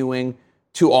continuing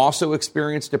to also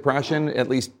experience depression, at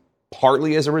least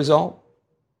partly as a result?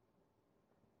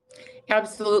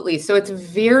 Absolutely. So it's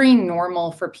very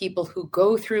normal for people who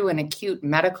go through an acute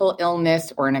medical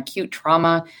illness or an acute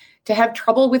trauma to have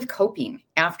trouble with coping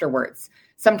afterwards.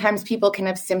 Sometimes people can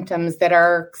have symptoms that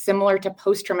are similar to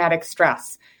post-traumatic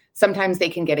stress. Sometimes they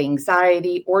can get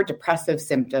anxiety or depressive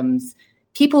symptoms.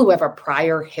 People who have a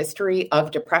prior history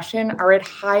of depression are at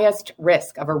highest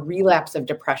risk of a relapse of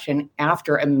depression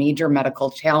after a major medical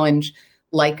challenge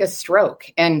like a stroke.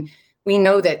 And we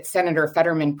know that Senator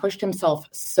Fetterman pushed himself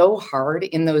so hard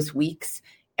in those weeks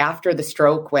after the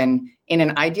stroke when, in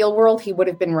an ideal world, he would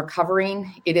have been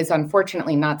recovering. It is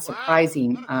unfortunately not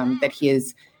surprising that he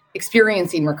is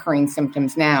experiencing recurring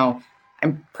symptoms now.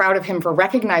 I'm proud of him for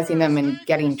recognizing them and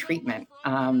getting treatment,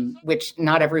 which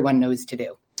not everyone knows to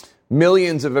do.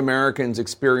 Millions of Americans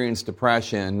experience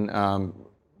depression.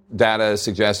 Data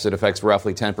suggests it affects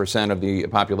roughly 10% of the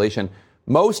population.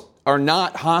 Most are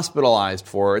not hospitalized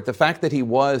for it. The fact that he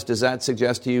was, does that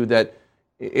suggest to you that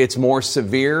it's more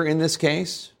severe in this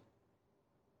case?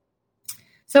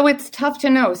 So it's tough to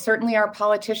know. Certainly our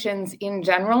politicians in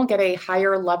general get a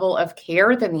higher level of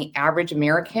care than the average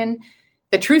American.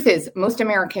 The truth is, most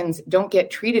Americans don't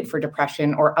get treated for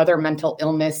depression or other mental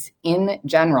illness in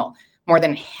general. More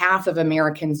than half of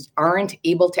Americans aren't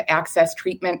able to access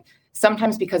treatment,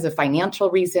 sometimes because of financial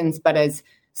reasons, but as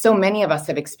so many of us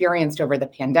have experienced over the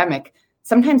pandemic,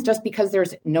 sometimes just because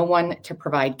there's no one to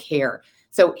provide care.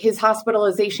 So his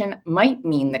hospitalization might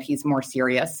mean that he's more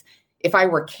serious. If I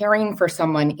were caring for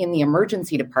someone in the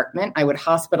emergency department, I would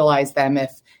hospitalize them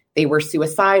if they were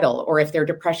suicidal or if their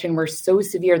depression were so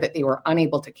severe that they were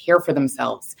unable to care for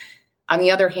themselves. On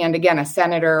the other hand, again, a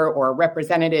senator or a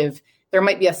representative, there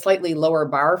might be a slightly lower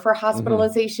bar for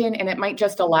hospitalization, and it might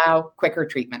just allow quicker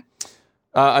treatment.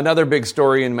 Another big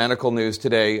story in medical news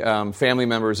today, family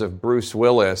members of Bruce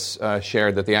Willis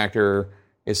shared that the actor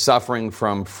is suffering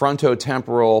from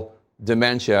frontotemporal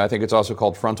dementia. I think it's also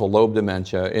called frontal lobe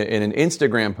dementia. In an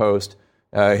Instagram post,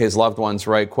 his loved ones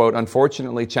write, quote,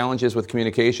 "Unfortunately, challenges with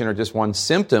communication are just one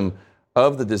symptom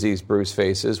of the disease Bruce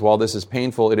faces. While this is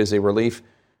painful, it is a relief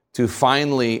to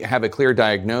finally have a clear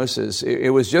diagnosis." It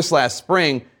was just last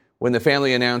spring when the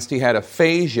family announced he had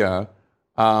aphasia.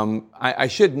 I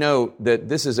should note that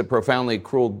this is a profoundly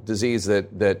cruel disease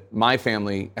that my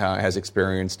family has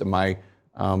experienced. My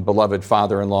beloved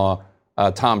father-in-law,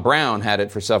 Tom Brown, had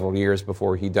it for several years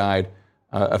before he died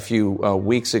a few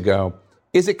weeks ago.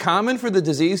 Is it common for the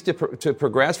disease to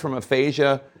progress from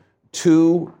aphasia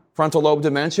to frontal lobe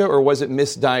dementia, or was it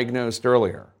misdiagnosed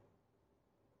earlier?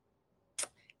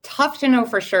 Tough to know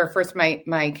for sure. First,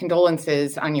 my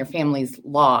condolences on your family's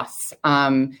loss.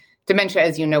 Dementia,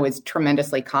 as you know, is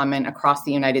tremendously common across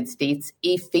the United States.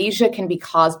 Aphasia can be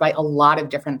caused by a lot of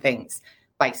different things,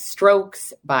 by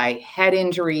strokes, by head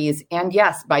injuries, and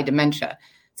yes, by dementia.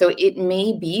 So it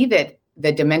may be that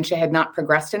the dementia had not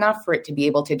progressed enough for it to be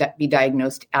able to be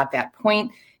diagnosed at that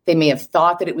point. They may have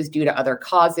thought that it was due to other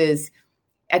causes.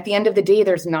 At the end of the day,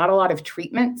 there's not a lot of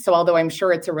treatment. So although I'm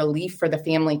sure it's a relief for the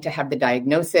family to have the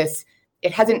diagnosis,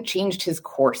 it hasn't changed his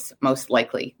course, most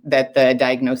likely, that the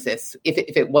diagnosis,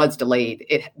 if it was delayed,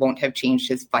 it won't have changed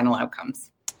his final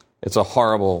outcomes. It's a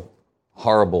horrible,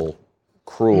 horrible,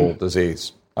 cruel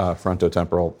disease,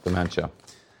 frontotemporal dementia.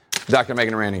 Dr.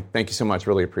 Megan Ranney, thank you so much.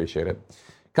 Really appreciate it.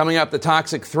 Coming up, the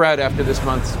toxic threat after this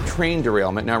month's train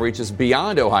derailment now reaches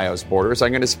beyond Ohio's borders.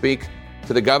 I'm going to speak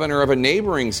to the governor of a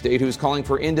neighboring state who's calling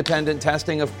for independent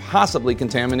testing of possibly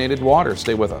contaminated water.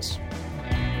 Stay with us.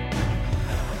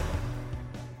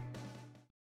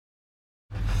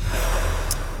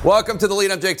 Welcome to the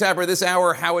lead. I'm Jake Tapper. This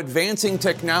hour, how advancing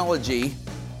technology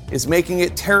is making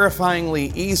it terrifyingly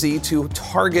easy to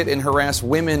target and harass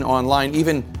women online,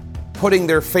 even putting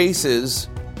their faces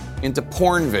into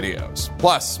porn videos.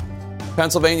 Plus,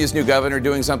 Pennsylvania's new governor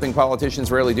doing something politicians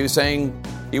rarely do, saying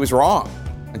he was wrong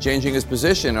and changing his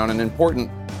position on an important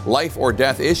life or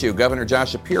death issue. Governor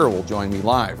Josh Shapiro will join me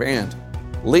live. And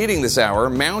leading this hour,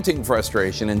 mounting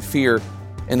frustration and fear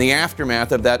in the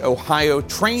aftermath of that Ohio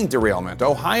train derailment.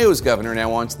 Ohio's governor now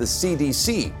wants the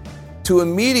CDC to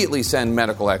immediately send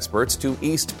medical experts to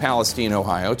East Palestine,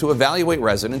 Ohio, to evaluate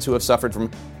residents who have suffered from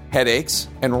headaches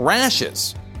and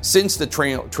rashes since the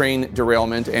train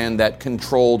derailment and that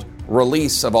controlled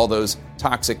release of all those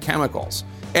toxic chemicals.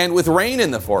 And with rain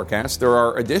in the forecast, there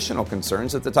are additional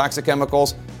concerns that the toxic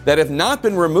chemicals that have not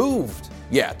been removed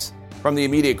yet from the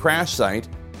immediate crash site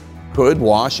could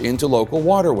wash into local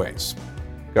waterways.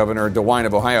 Governor DeWine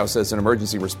of Ohio says an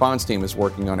emergency response team is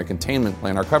working on a containment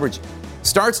plan. Our coverage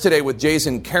starts today with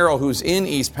Jason Carroll, who's in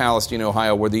East Palestine,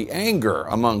 Ohio, where the anger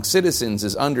among citizens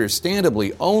is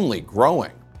understandably only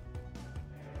growing.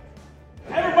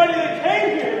 Everybody that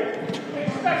came here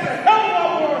expects a hell of a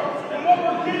lot more than what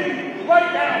we're getting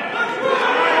right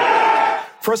now.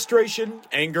 Frustration,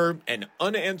 anger, and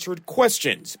unanswered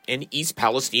questions in East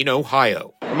Palestine,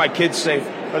 Ohio. Are my kids safe?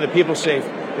 Are the people safe?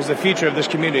 Is the future of this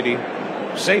community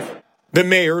safe? The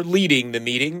mayor leading the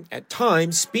meeting, at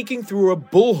times speaking through a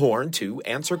bullhorn to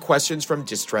answer questions from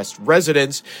distressed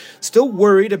residents, still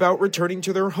worried about returning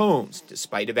to their homes,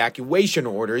 despite evacuation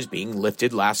orders being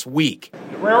lifted last week.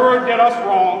 The railroad did us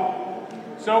wrong.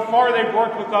 So far, they've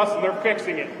worked with us and they're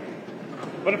fixing it.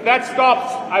 But if that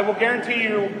stops, I will guarantee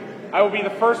you I will be the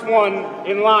first one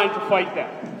in line to fight that.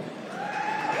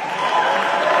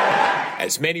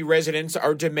 as many residents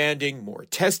are demanding more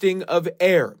testing of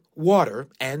air, water,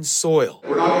 and soil.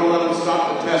 We're not going to let them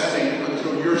stop the testing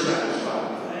until you're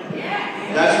satisfied.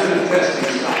 That's when the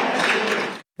testing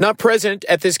stops. Not present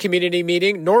at this community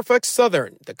meeting, Norfolk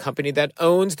Southern, the company that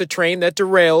owns the train that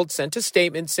derailed, sent a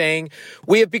statement saying,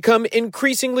 "We have become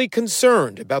increasingly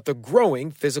concerned about the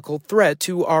growing physical threat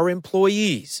to our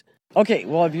employees." Okay,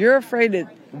 well, if you're afraid that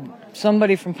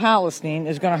somebody from Palestine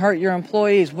is going to hurt your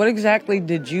employees, what exactly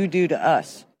did you do to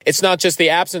us? It's not just the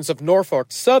absence of Norfolk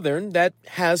Southern that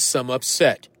has some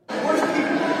upset. I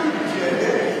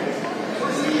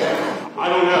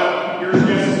don't know. Your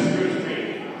guess is as good as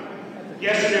me.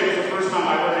 Yesterday was the first time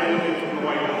I heard anything from the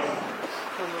White House.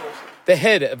 The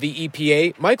head of the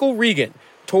EPA, Michael Regan,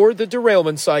 toured the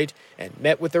derailment site and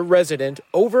met with a resident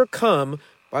overcome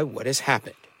by what has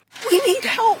happened. We need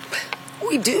help.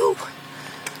 We do.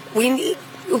 We need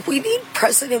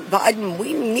President Biden.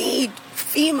 We need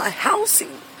FEMA housing.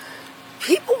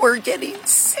 People were getting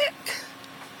sick.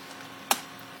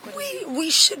 We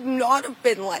should not have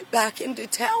been let back into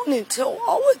town until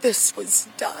all of this was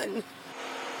done.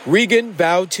 Regan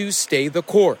vowed to stay the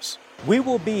course. We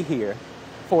will be here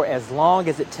for as long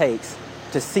as it takes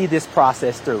to see this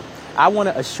process through. I want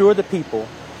to assure the people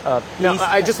of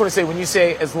I just want to say, when you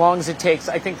say as long as it takes,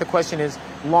 I think the question is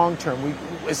long term.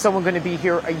 Is someone going to be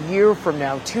here a year from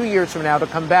now, 2 years from now to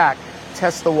come back,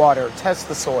 test the water, test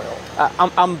the soil?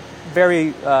 I'm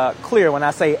very clear when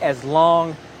I say as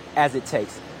long as it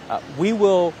takes. We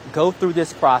will go through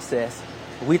this process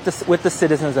with the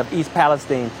citizens of East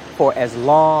Palestine for as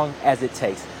long as it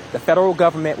takes. The federal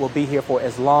government will be here for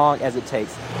as long as it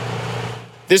takes.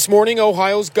 This morning,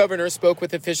 Ohio's governor spoke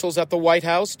with officials at the White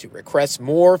House to request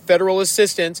more federal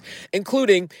assistance,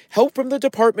 including help from the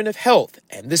Department of Health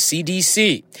and the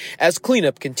CDC. As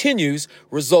cleanup continues,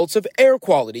 results of air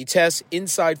quality tests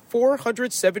inside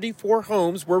 474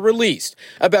 homes were released.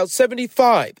 About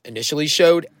 75 initially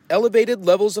showed elevated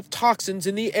levels of toxins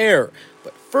in the air,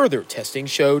 but further testing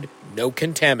showed no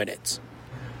contaminants.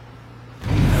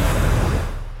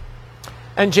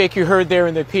 And Jake, you heard there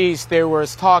in the piece, there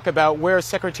was talk about where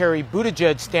Secretary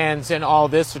Buttigieg stands in all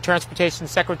this. The Transportation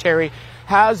Secretary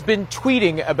has been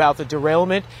tweeting about the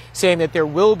derailment, saying that there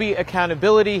will be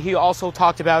accountability. He also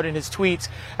talked about in his tweets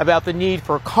about the need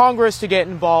for Congress to get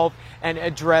involved and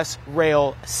address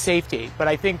rail safety. But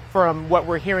I think from what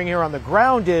we're hearing here on the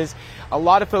ground is a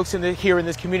lot of folks here in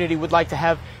this community would like to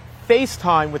have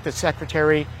FaceTime with the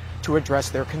Secretary to address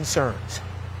their concerns.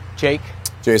 Jake?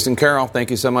 Jason Carroll, thank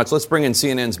you so much. Let's bring in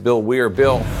CNN's Bill Weir.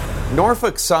 Bill,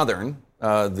 Norfolk Southern,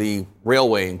 the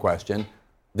railway in question,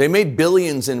 they made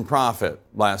billions in profit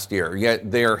last year,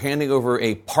 yet they are handing over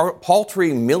a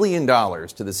paltry $1 million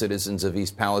to the citizens of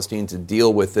East Palestine to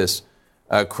deal with this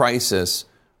crisis.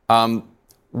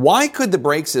 Why could the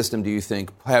brake system, do you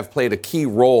think, have played a key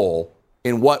role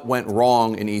in what went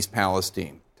wrong in East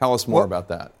Palestine? Tell us more about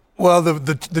that. Well,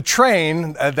 the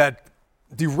train that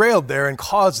derailed there and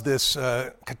caused this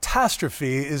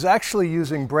catastrophe is actually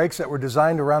using brakes that were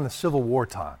designed around the Civil War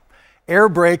time. Air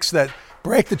brakes that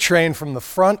brake the train from the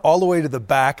front all the way to the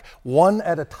back, one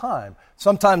at a time.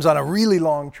 Sometimes on a really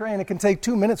long train, it can take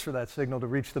 2 minutes for that signal to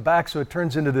reach the back, so it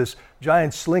turns into this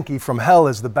giant slinky from hell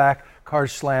as the back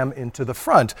cars slam into the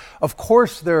front. Of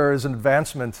course, there is an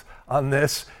advancement on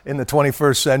this in the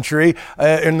 21st century.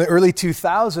 In the early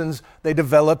 2000s, they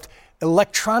developed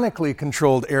electronically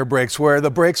controlled air brakes where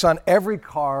the brakes on every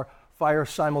car fire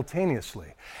simultaneously.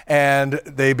 And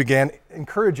they began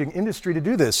encouraging industry to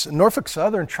do this. Norfolk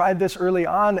Southern tried this early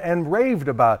on and raved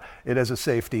about it as a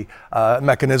safety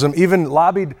mechanism. Even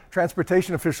lobbied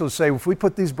transportation officials to say, if we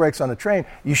put these brakes on a train,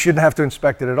 you shouldn't have to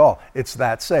inspect it at all. It's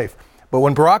that safe. But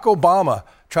when Barack Obama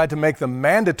tried to make them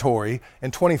mandatory in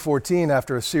 2014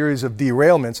 after a series of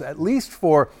derailments, at least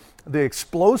for the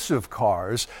explosive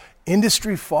cars,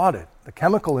 industry fought it. The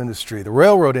chemical industry, the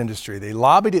railroad industry, they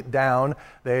lobbied it down.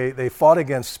 They fought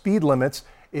against speed limits.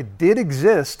 It did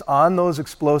exist on those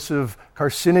explosive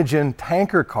carcinogen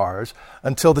tanker cars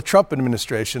until the Trump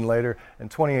administration later in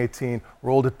 2018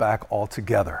 rolled it back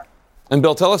altogether. And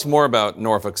Bill, tell us more about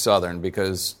Norfolk Southern,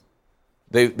 because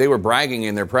they were bragging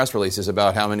in their press releases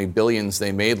about how many billions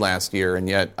they made last year, and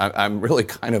yet I'm really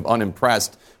kind of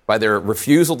unimpressed by their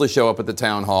refusal to show up at the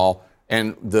town hall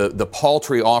and the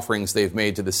paltry offerings they've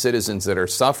made to the citizens that are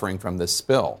suffering from this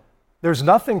spill. There's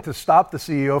nothing to stop the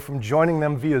CEO from joining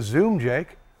them via Zoom,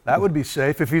 Jake. That would be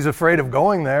safe. If he's afraid of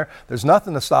going there, there's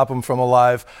nothing to stop him from a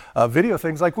live video,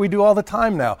 things like we do all the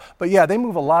time now. But yeah, they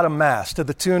move a lot of mass to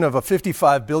the tune of a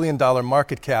 $55 billion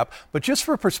market cap. But just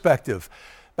for perspective,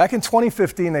 Back in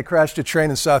 2015, they crashed a train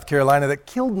in South Carolina that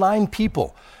killed 9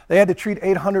 people. They had to treat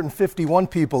 851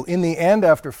 people. In the end,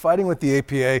 after fighting with the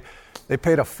APA, they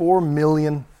paid a $4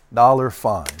 million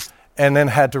fine and then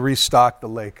had to restock the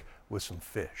lake with some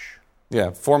fish. Yeah,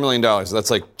 $4 million.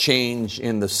 That's like change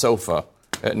in the sofa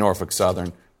at Norfolk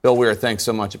Southern. Bill Weir, thanks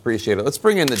so much. Appreciate it. Let's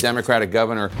bring in the Democratic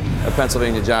governor of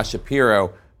Pennsylvania, Josh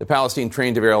Shapiro. The Palestine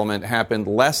train derailment happened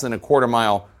less than a quarter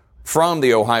mile from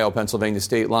the Ohio-Pennsylvania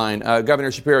state line.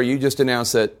 Governor Shapiro, you just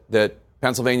announced that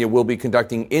Pennsylvania will be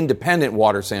conducting independent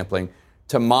water sampling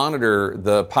to monitor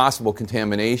the possible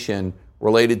contamination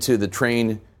related to the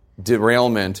train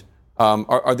derailment.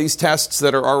 Are these tests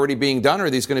that are already being done, or are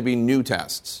these going to be new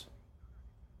tests?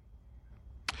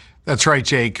 That's right,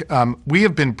 Jake. We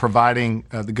have been providing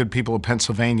the good people of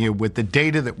Pennsylvania with the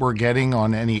data that we're getting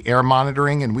on any air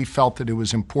monitoring, and we felt that it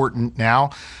was important now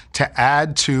to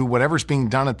add to whatever's being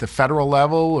done at the federal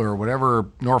level or whatever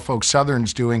Norfolk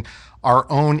Southern's doing,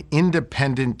 our own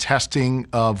independent testing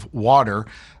of water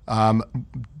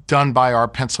done by our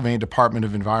Pennsylvania Department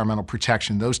of Environmental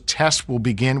Protection. Those tests will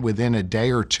begin within a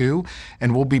day or two,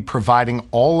 and we'll be providing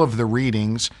all of the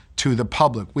readings to the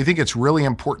public. We think it's really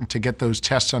important to get those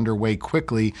tests underway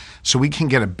quickly so we can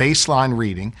get a baseline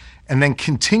reading and then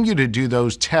continue to do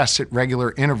those tests at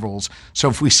regular intervals. So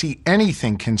if we see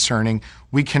anything concerning,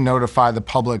 we can notify the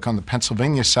public on the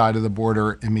Pennsylvania side of the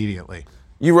border immediately.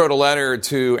 You wrote a letter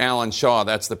to Alan Shaw,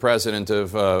 that's the president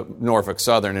of Norfolk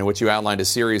Southern, in which you outlined a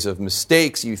series of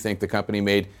mistakes you think the company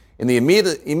made in the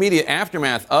immediate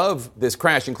aftermath of this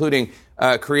crash, including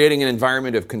creating an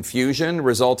environment of confusion,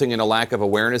 resulting in a lack of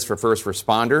awareness for first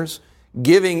responders,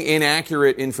 giving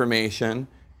inaccurate information,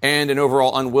 and an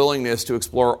overall unwillingness to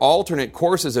explore alternate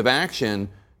courses of action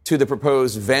to the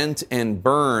proposed vent and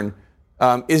burn.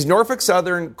 Is Norfolk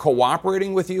Southern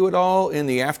cooperating with you at all in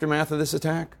the aftermath of this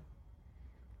attack?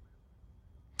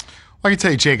 I can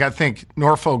tell you, Jake, I think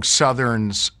Norfolk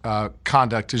Southern's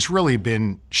conduct has really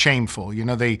been shameful. You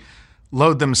know, they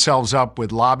load themselves up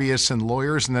with lobbyists and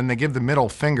lawyers, and then they give the middle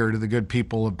finger to the good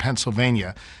people of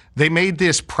Pennsylvania. They made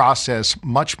this process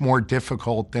much more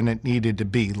difficult than it needed to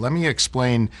be. Let me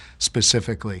explain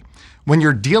specifically. When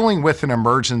you're dealing with an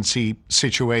emergency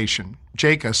situation,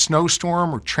 Jake, a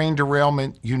snowstorm or train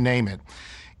derailment, you name it,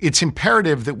 it's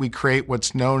imperative that we create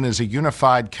what's known as a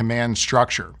unified command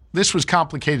structure. This was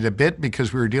complicated a bit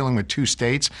because we were dealing with 2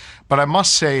 states, but I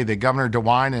must say that Governor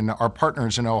DeWine and our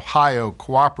partners in Ohio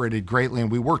cooperated greatly,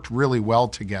 and we worked really well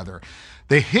together.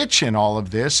 The hitch in all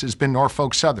of this has been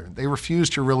Norfolk Southern. They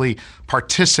refused to really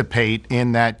participate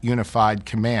in that unified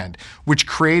command, which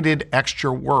created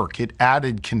extra work. It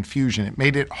added confusion. It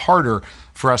made it harder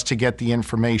for us to get the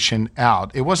information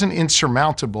out. It wasn't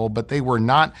insurmountable, but they were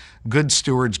not good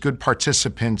stewards, good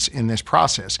participants in this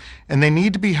process. And they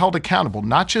need to be held accountable,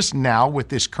 not just now with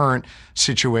this current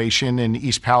situation in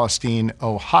East Palestine,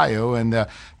 Ohio, and the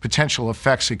potential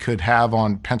effects it could have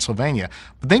on Pennsylvania,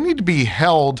 but they need to be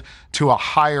held to a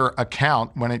higher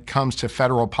account when it comes to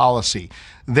federal policy.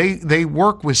 They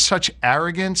work with such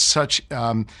arrogance, such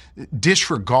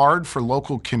disregard for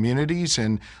local communities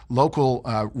and local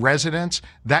residents.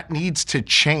 That needs to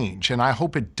change, and I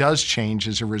hope it does change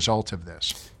as a result of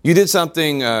this. You did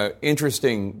something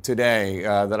interesting today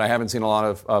that I haven't seen a lot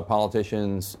of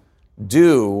politicians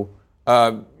do.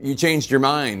 You changed your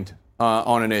mind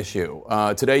on an issue.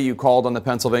 Today you called on the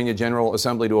Pennsylvania General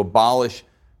Assembly to abolish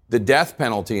the death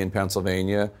penalty in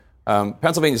Pennsylvania.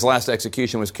 Pennsylvania's last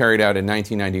execution was carried out in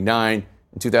 1999.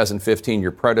 In 2015,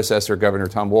 your predecessor, Governor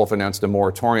Tom Wolf, announced a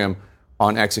moratorium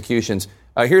on executions.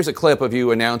 Here's a clip of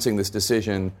you announcing this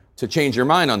decision to change your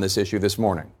mind on this issue this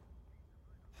morning.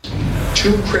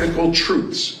 2 critical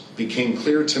truths became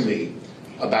clear to me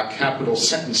about capital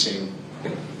sentencing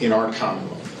in our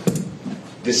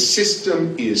Commonwealth. The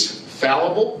system is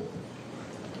fallible,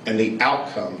 and the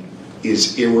outcome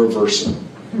is irreversible.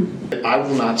 I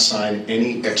will not sign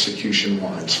any execution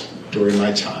warrants during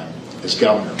my time as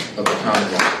governor of the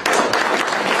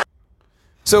Commonwealth.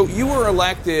 So you were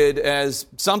elected as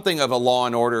something of a law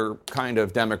and order kind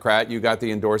of Democrat. You got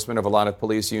the endorsement of a lot of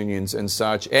police unions and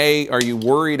such. A, are you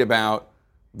worried about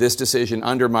this decision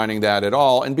undermining that at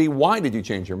all? And B, why did you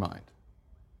change your mind?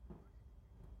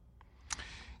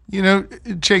 You know,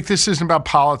 Jake, this isn't about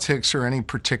politics or any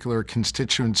particular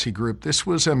constituency group. This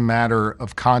was a matter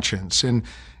of conscience. And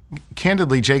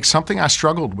candidly, Jake, something I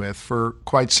struggled with for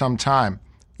quite some time.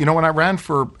 You know, when I ran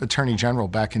for Attorney General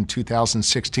back in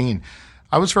 2016,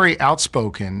 I was very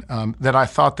outspoken that I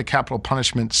thought the capital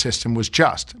punishment system was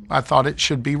just. I thought it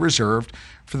should be reserved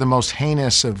for the most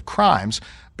heinous of crimes,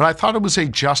 but I thought it was a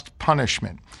just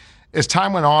punishment. As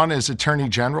time went on as Attorney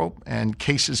General and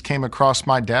cases came across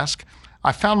my desk,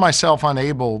 I found myself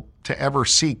unable to ever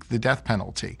seek the death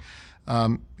penalty.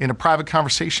 In a private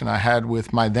conversation I had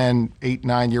with my then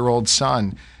 8-9-year-old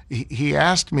son, he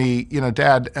asked me,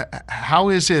 Dad, how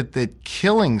is it that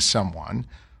killing someone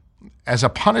as a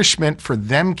punishment for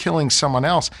them killing someone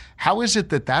else, how is it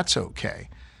that that's okay?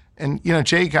 And,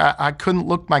 Jake, I couldn't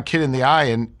look my kid in the eye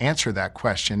and answer that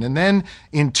question. And then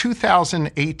in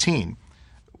 2018,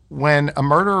 when a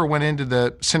murderer went into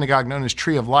the synagogue known as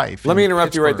Tree of Life. Let me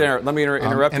interrupt you right there. Let me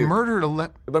interrupt you. And murdered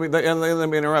Let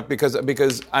me interrupt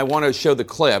because I want to show the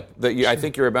clip that I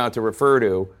think you're about to refer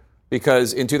to,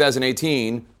 because in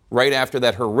 2018, right after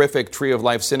that horrific Tree of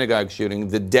Life synagogue shooting,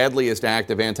 the deadliest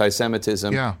act of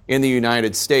anti-Semitism in the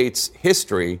United States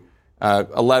history,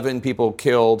 11 people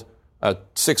killed,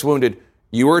 6 wounded.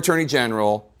 You were Attorney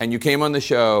General, and you came on the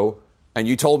show, and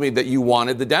you told me that you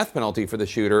wanted the death penalty for the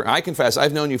shooter. I confess,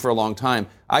 I've known you for a long time.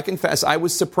 I confess I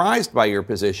was surprised by your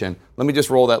position. Let me just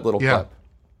roll that little clip.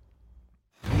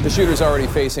 The shooter's already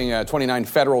facing 29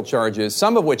 federal charges,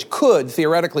 some of which could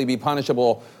theoretically be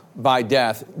punishable by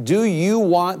death. Do you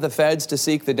want the feds to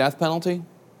seek the death penalty?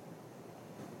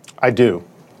 I do.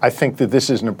 I think that this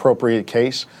is an appropriate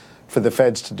case for the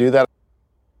feds to do that.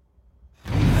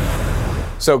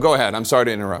 So go ahead. I'm sorry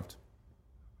to interrupt.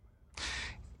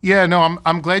 Yeah, no,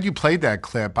 I'm glad you played that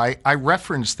clip. I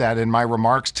referenced that in my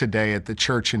remarks today at the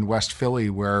church in West Philly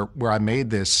where I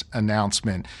made this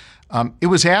announcement. It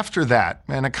was after that,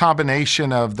 and a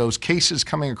combination of those cases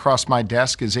coming across my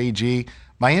desk as AG,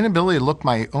 my inability to look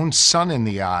my own son in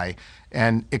the eye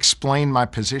and explain my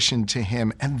position to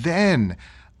him. And then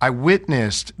I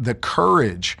witnessed the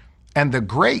courage and the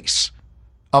grace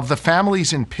of the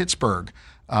families in Pittsburgh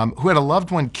who had a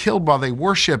loved one killed while they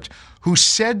worshiped, who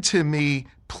said to me,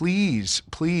 please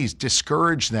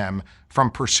discourage them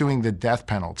from pursuing the death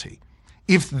penalty.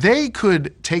 If they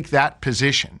could take that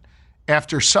position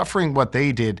after suffering what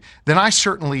they did, then I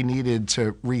certainly needed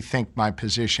to rethink my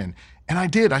position. And I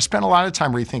did. I spent a lot of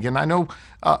time rethinking. I know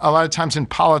a lot of times in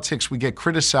politics we get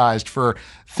criticized for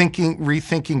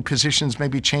rethinking positions,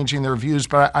 maybe changing their views.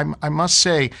 But I must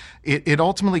say it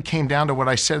ultimately came down to what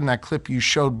I said in that clip you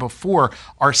showed before.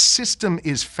 Our system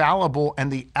is fallible and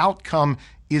the outcome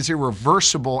is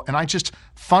irreversible, and I just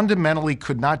fundamentally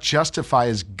could not justify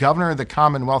as governor of the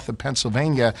Commonwealth of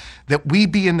Pennsylvania that we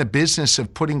be in the business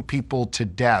of putting people to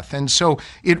death. And so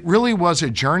it really was a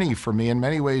journey for me, in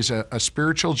many ways a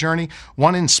spiritual journey,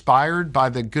 one inspired by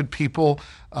the good people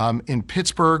in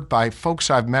Pittsburgh, by folks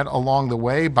I've met along the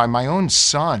way, by my own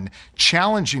son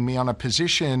challenging me on a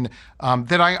position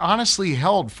that I honestly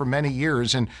held for many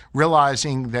years and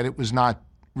realizing that it was not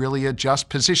really a just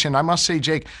position. I must say,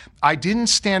 Jake, I didn't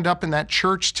stand up in that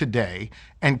church today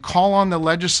and call on the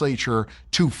legislature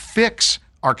to fix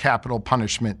our capital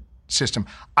punishment system.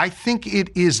 I think it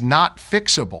is not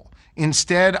fixable.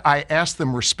 Instead, I asked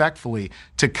them respectfully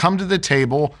to come to the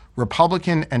table,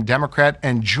 Republican and Democrat,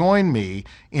 and join me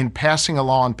in passing a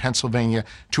law in Pennsylvania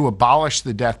to abolish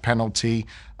the death penalty.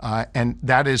 And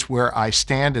that is where I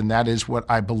stand, and that is what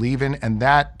I believe in. And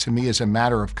that, to me, is a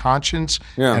matter of conscience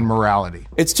and morality.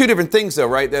 It's two different things, though,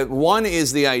 right? That one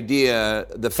is the idea,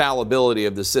 the fallibility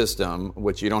of the system,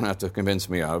 which you don't have to convince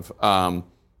me of. I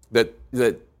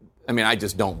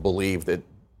just don't believe that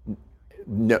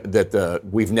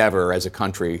we've never, as a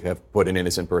country, have put an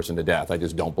innocent person to death. I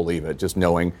just don't believe it. Just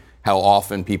knowing how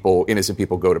often innocent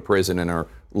people go to prison and are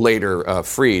later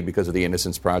freed because of the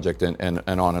Innocence Project and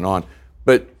on and on.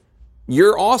 But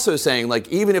you're also saying, like,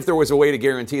 even if there was a way to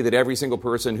guarantee that every single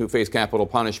person who faced capital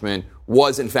punishment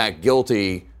was in fact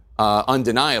guilty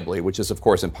undeniably, which is of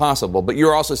course impossible, but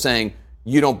you're also saying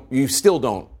you still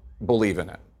don't believe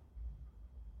in it.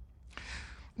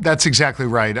 That's exactly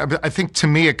right. I think to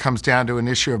me it comes down to an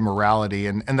issue of morality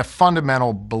and the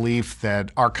fundamental belief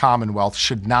that our Commonwealth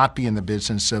should not be in the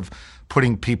business of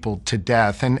putting people to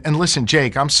death. And listen,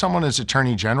 Jake, I'm someone as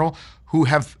Attorney General who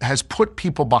has put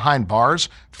people behind bars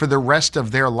for the rest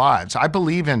of their lives. I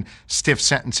believe in stiff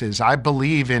sentences. I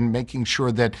believe in making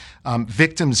sure that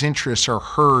victims' interests are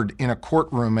heard in a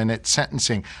courtroom and at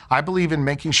sentencing. I believe in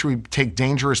making sure we take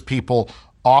dangerous people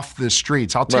off the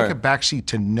streets. I'll take a backseat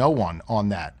to no one on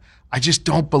that. I just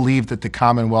don't believe that the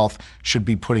Commonwealth should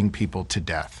be putting people to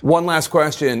death. One last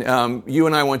question. You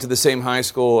and I went to the same high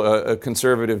school, a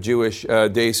conservative Jewish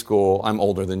day school. I'm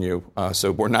older than you,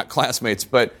 so we're not classmates.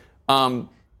 But the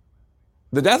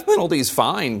death penalty is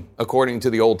fine, according to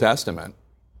the Old Testament.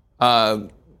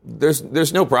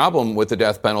 There's no problem with the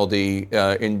death penalty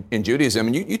in Judaism.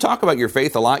 And you talk about your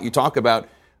faith a lot. You talk about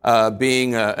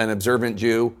being an observant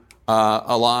Jew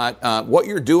a lot. What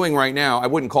you're doing right now, I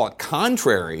wouldn't call it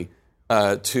contrary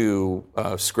to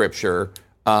Scripture,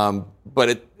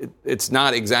 but it's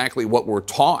not exactly what we're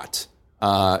taught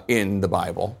in the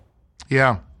Bible.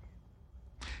 Yeah.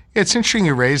 It's interesting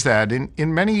you raise that.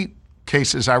 In many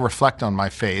cases, I reflect on my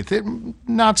faith.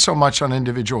 Not so much on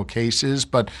individual cases,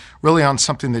 but really on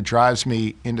something that drives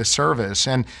me into service.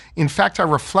 And in fact, I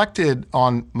reflected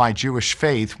on my Jewish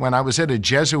faith when I was at a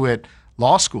Jesuit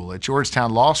law school, at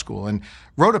Georgetown Law School, and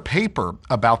wrote a paper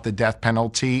about the death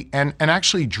penalty and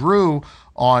actually drew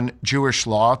on Jewish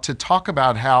law to talk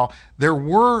about how there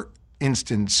were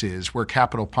instances where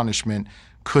capital punishment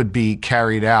could be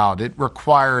carried out. It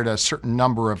required a certain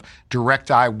number of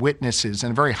direct eyewitnesses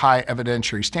and a very high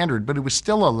evidentiary standard, but it was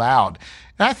still allowed.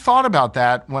 And I thought about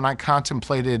that when I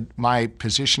contemplated my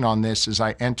position on this as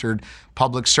I entered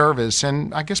public service,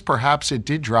 and I guess perhaps it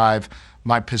did drive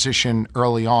my position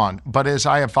early on. But as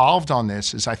I evolved on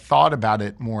this, as I thought about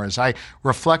it more, as I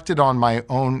reflected on my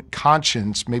own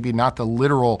conscience, maybe not the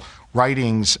literal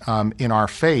writings in our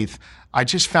faith, I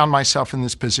just found myself in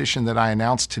this position that I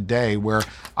announced today, where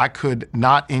I could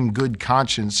not in good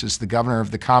conscience, as the governor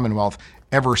of the Commonwealth,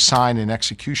 ever sign an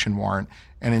execution warrant,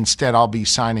 and instead I'll be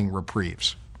signing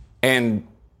reprieves. And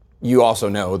you also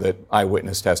know that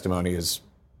eyewitness testimony is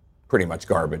pretty much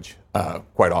garbage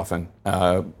quite often,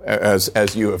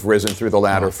 as you have risen through the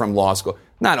ladder from law school.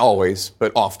 Not always,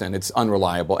 but often. It's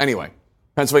unreliable. Anyway,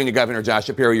 Pennsylvania Governor Josh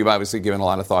Shapiro, you've obviously given a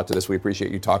lot of thought to this. We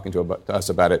appreciate you talking to us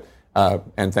about it.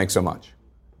 And thanks so much.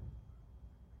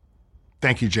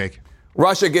 Thank you, Jake.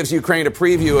 Russia gives Ukraine a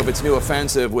preview of its new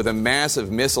offensive with a massive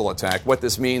missile attack. What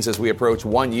this means as we approach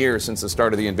 1 year since the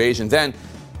start of the invasion. Then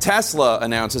Tesla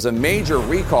announces a major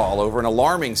recall over an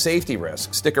alarming safety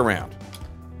risk. Stick around.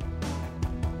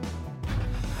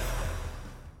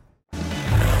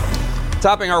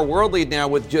 Topping our world lead now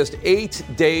with just 8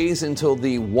 days until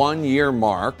the 1 year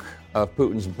mark of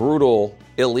Putin's brutal,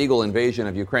 illegal invasion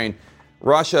of Ukraine.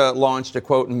 Russia launched a,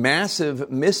 quote, massive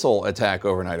missile attack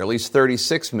overnight. At least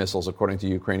 36 missiles, according to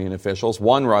Ukrainian officials.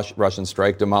 One Russian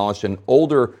strike demolished an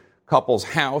older couple's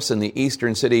house in the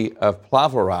eastern city of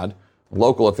Plavograd. A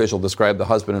local official described the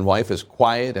husband and wife as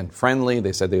quiet and friendly.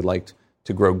 They said they liked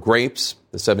to grow grapes.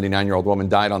 The 79-year-old woman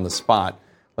died on the spot.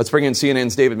 Let's bring in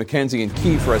CNN's David McKenzie in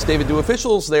Kyiv for us. David, do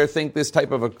officials there think this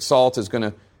type of assault is going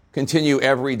to continue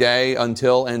every day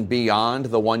until and beyond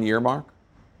the 1 year mark?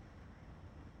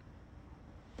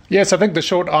 Yes, I think the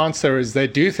short answer is they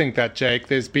do think that, Jake.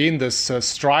 There's been this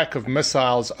strike of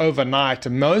missiles overnight,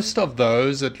 and most of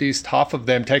those, at least half of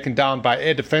them, taken down by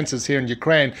air defenses here in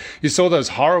Ukraine. You saw those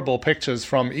horrible pictures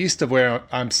from east of where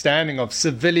I'm standing of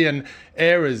civilian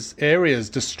areas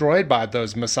destroyed by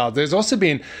those missiles. There's also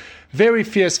been very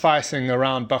fierce fighting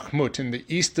around Bakhmut in the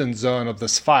eastern zone of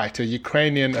this fight. A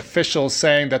Ukrainian official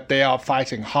saying that they are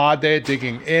fighting hard there,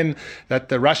 digging in, that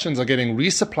the Russians are getting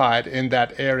resupplied in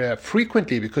that area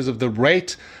frequently because of the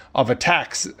rate of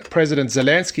attacks. President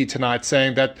Zelensky tonight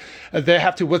saying that they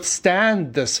have to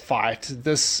withstand this fight,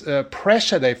 this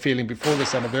pressure they're feeling before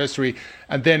this anniversary,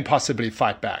 and then possibly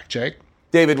fight back. Jake?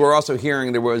 David, we're also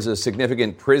hearing there was a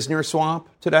significant prisoner swap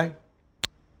today.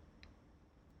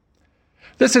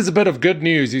 This is a bit of good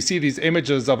news. You see these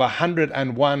images of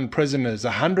 101 prisoners,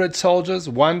 100 soldiers,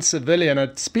 1 civilian.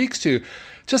 It speaks to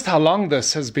just how long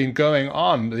this has been going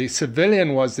on. The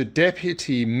civilian was the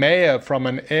deputy mayor from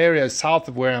an area south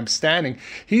of where I'm standing.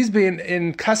 He's been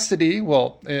in custody,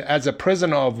 as a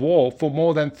prisoner of war for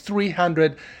more than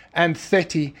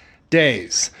 330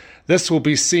 days. This will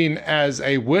be seen as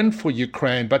a win for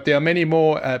Ukraine, but there are many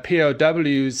more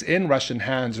POWs in Russian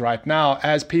hands right now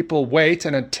as people wait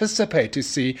and anticipate to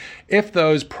see if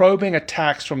those probing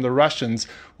attacks from the Russians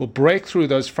will break through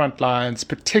those front lines,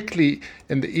 particularly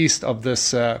in the east of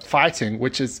this fighting,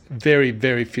 which is very,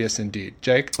 very fierce indeed.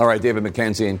 Jake? All right, David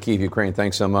McKenzie in Kyiv, Ukraine.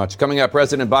 Thanks so much. Coming up,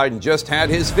 President Biden just had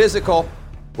his physical.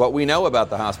 What we know about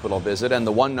the hospital visit and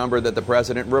the one number that the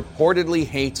president reportedly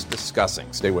hates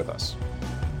discussing. Stay with us.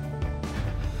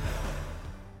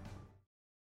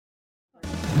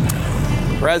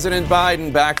 President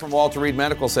Biden back from Walter Reed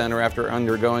Medical Center after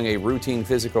undergoing a routine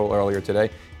physical earlier today.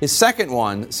 His second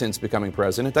one since becoming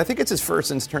president. I think it's his first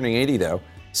since turning 80, though.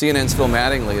 CNN's Phil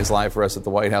Mattingly is live for us at the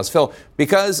White House. Phil,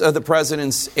 because of the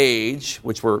president's age,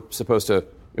 which we're supposed to,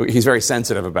 he's very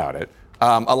sensitive about it,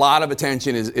 a lot of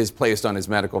attention is placed on his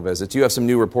medical visits. You have some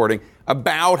new reporting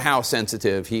about how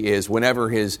sensitive he is whenever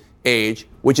his age,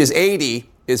 which is 80,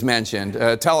 is mentioned.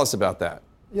 Tell us about that.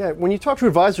 Yeah, when you talk to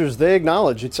advisors, they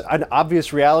acknowledge it's an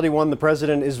obvious reality, one the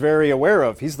president is very aware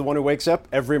of. He's the one who wakes up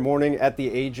every morning at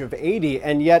the age of 80,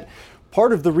 and yet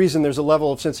part of the reason there's a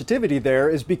level of sensitivity there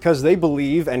is because they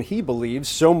believe, and he believes,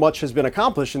 so much has been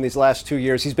accomplished in these last 2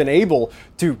 years. He's been able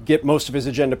to get most of his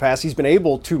agenda passed. He's been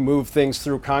able to move things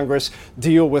through Congress,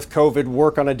 deal with COVID,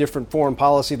 work on a different foreign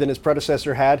policy than his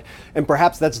predecessor had. And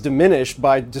perhaps that's diminished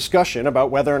by discussion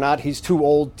about whether or not he's too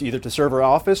old either to serve for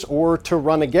office or to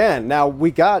run again. Now,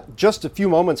 we got just a few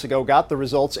moments ago, got the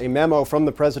results, a memo from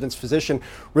the president's physician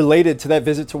related to that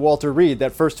visit to Walter Reed,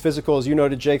 that first physical, as you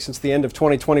noted, Jake, since the end of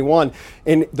 2021.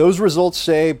 And those results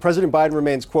say President Biden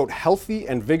remains, quote, healthy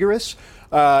and vigorous.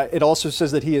 It also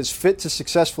says that he is fit to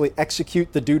successfully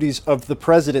execute the duties of the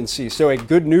presidency. So a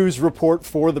good news report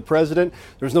for the president.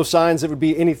 There's no signs it would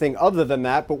be anything other than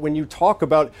that. But when you talk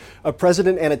about a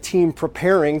president and a team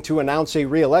preparing to announce a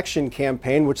re-election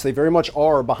campaign, which they very much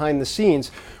are behind the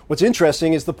scenes, what's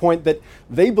interesting is the point that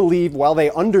they believe, while they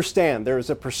understand there is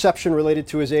a perception related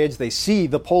to his age, they see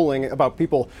the polling about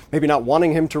people maybe not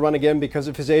wanting him to run again because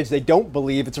of his age. They don't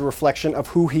believe it's a reflection of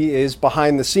who he is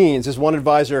behind the scenes. As one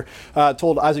advisor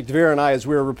told Isaac DeVere and I as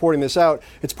we were reporting this out,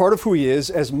 it's part of who he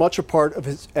is, as much a part of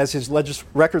his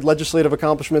record legislative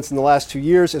accomplishments in the last 2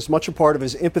 years, as much a part of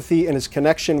his empathy and his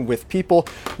connection with people.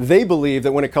 They believe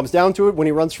that when it comes down to it, when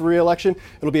he runs for re-election,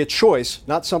 it'll be a choice,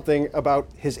 not something about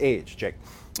his age. Jake.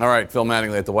 All right, Phil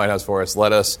Mattingly at the White House for us.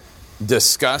 Let us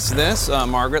discuss this.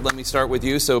 Margaret, let me start with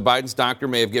you. So Biden's doctor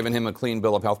may have given him a clean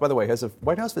bill of health. By the way, has a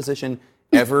White House physician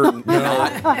ever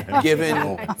not given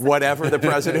whatever the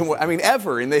president,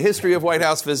 ever in the history of White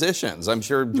House physicians? I'm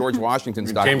sure George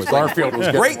Washington's doctor James Garfield was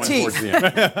great teeth,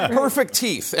 perfect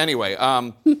teeth. Anyway,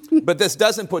 but this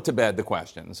doesn't put to bed the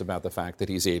questions about the fact that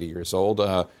he's 80 years old.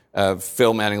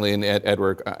 Phil Mattingly and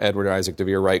Edward Isaac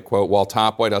DeVere write, quote, while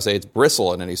top White House aides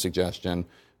bristle at any suggestion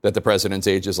that the president's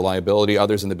age is a liability,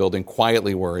 others in the building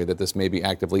quietly worry that this may be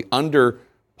actively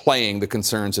underplaying the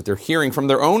concerns that they're hearing from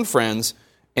their own friends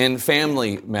and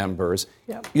family members.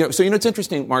 Yep. It's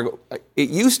interesting, Margaret. It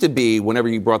used to be whenever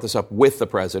you brought this up with the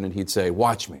president, he'd say,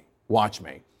 watch me.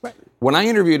 Right. When I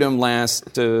interviewed him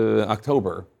last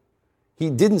October, he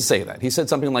didn't say that. He said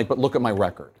something like, but look at my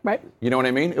record. Right. You know what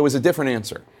I mean? It was a different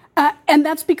answer. And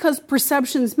that's because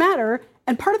perceptions matter.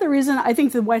 And part of the reason I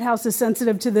think the White House is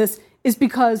sensitive to this is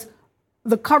because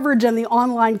the coverage and the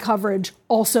online coverage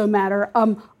also matter.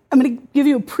 I'm going to give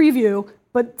you a preview,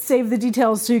 but save the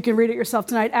details so you can read it yourself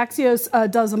tonight. Axios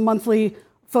does a monthly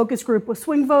focus group with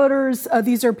swing voters.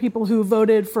 These are people who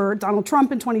voted for Donald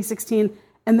Trump in 2016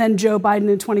 and then Joe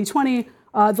Biden in 2020.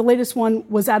 The latest one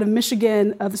was out of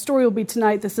Michigan. The story will be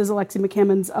tonight. This is Alexi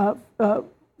McCammon's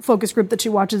focus group that she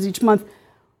watches each month.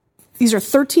 These are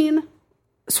 13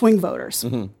 swing voters.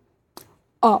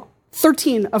 Mm-hmm.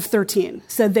 13 of 13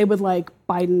 said they would like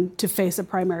Biden to face a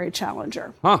primary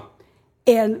challenger. Huh.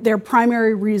 And their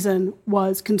primary reason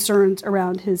was concerns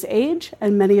around his age.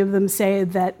 And many of them say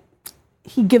that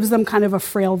he gives them kind of a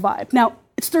frail vibe. Now,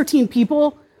 it's 13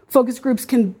 people. Focus groups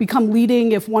can become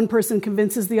leading if one person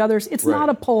convinces the others. It's not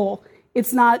a poll.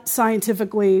 It's not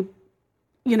scientifically,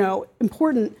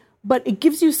 important. But it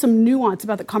gives you some nuance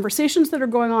about the conversations that are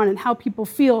going on and how people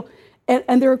feel.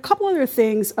 And there are a couple other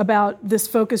things about this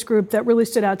focus group that really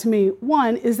stood out to me.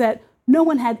 One is that no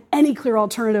one had any clear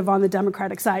alternative on the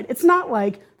Democratic side. It's not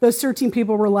like those 13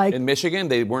 people were like... In Michigan,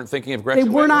 they weren't thinking of Gretchen Whitmer? They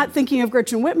were not thinking of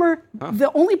Gretchen Whitmer. Huh.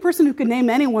 The only person who could name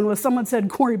anyone was someone said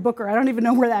Cory Booker. I don't even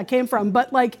know where that came from.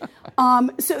 But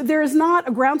so there is not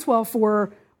a groundswell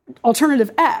for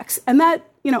alternative X. And that,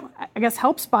 I guess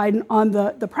helps Biden on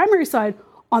the primary side.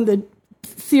 On the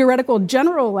theoretical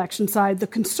general election side, the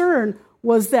concern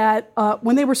was that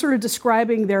when they were sort of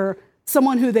describing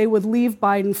someone who they would leave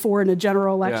Biden for in a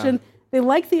general election, they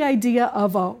liked the idea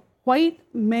of a white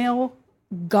male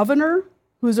governor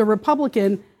who's a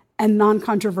Republican and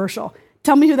non-controversial.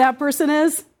 Tell me who that person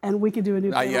is, and we can do a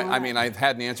new panel. I've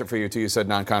had an answer for you, too. You said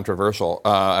non-controversial.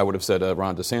 I would have said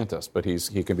Ron DeSantis, but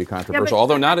he can be controversial,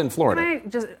 although not in Florida.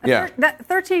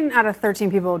 13 out of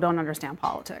 13 people don't understand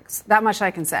politics. That much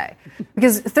I can say.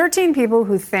 Because 13 people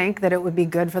who think that it would be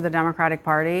good for the Democratic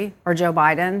Party or Joe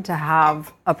Biden to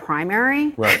have a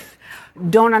primary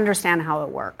don't understand how it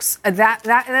works.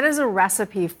 That is a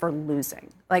recipe for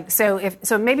losing.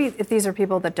 Maybe if these are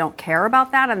people that don't care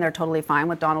about that and they're totally fine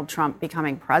with Donald Trump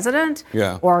becoming president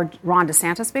or Ron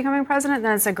DeSantis becoming president,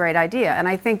 then it's a great idea. And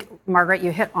I think, Margaret,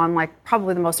 you hit on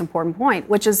probably the most important point,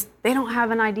 which is they don't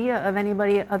have an idea of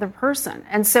anybody other person.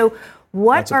 And so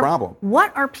what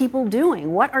are people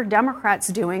doing? What are Democrats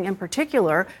doing in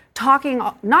particular?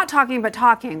 Not talking, but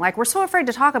talking. We're so afraid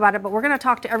to talk about it, but we're going to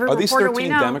talk to every reporter we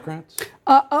know. Are these 13 Democrats?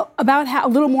 About a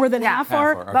little more than half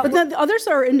are. are. But then the others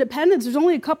are independents. There's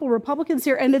only a couple Republicans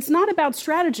here, and it's not about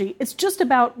strategy. It's just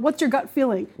about what's your gut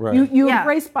feeling. Right. You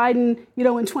embraced Biden,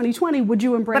 in 2020. Would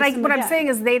you embrace him what I'm again? saying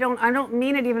is I don't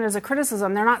mean it even as a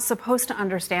criticism. They're not supposed to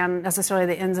understand necessarily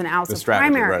the ins and outs The of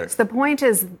strategy, primaries. right. The point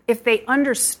is, if they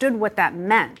understood what that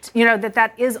meant,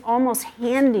 that is almost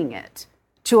handing it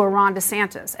to a Ron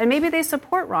DeSantis. And maybe they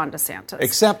support Ron DeSantis.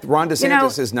 Except Ron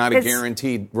DeSantis is not a it's-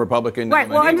 guaranteed Republican Right.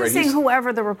 nominee. Well, I'm just saying He's-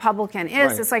 whoever the Republican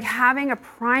is, Right. it's like having a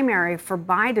primary for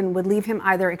Biden would leave him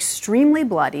either extremely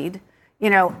bloodied,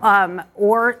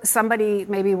 or somebody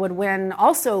maybe would win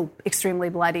also extremely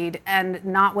bloodied and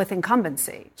not with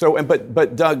incumbency. So,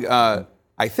 but Doug,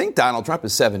 I think Donald Trump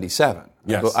is 77.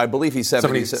 Yes. I believe he's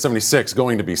 76,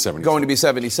 going to be 77. Going to be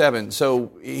 77.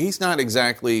 So he's not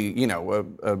exactly,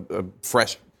 a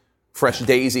fresh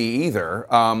daisy either.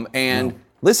 And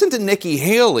listen to Nikki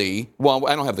Haley. Well,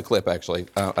 I don't have the clip, actually.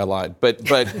 I lied. But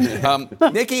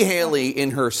Nikki Haley,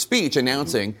 in her speech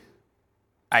announcing,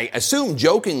 I assume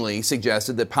jokingly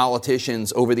suggested that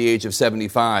politicians over the age of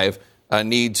 75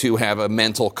 need to have a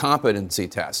mental competency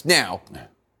test. Now,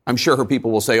 I'm sure her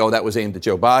people will say, that was aimed at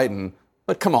Joe Biden.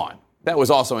 But come on. That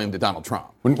was also aimed at Donald Trump.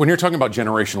 When you're talking about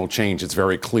generational change, it's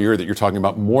very clear that you're talking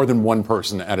about more than one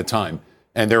person at a time.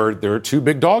 And there are two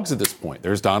big dogs at this point.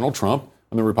 There's Donald Trump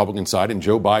on the Republican side and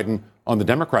Joe Biden on the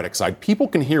Democratic side. People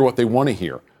can hear what they want to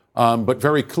hear. But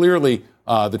very clearly,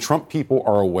 the Trump people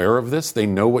are aware of this. They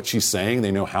know what she's saying.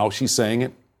 They know how she's saying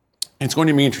it. And it's going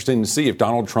to be interesting to see if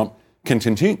Donald Trump can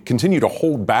continue to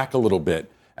hold back a little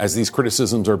bit as these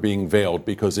criticisms are being veiled.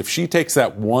 Because if she takes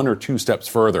that one or two steps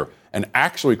further and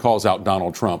actually calls out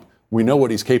Donald Trump, we know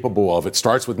what he's capable of. It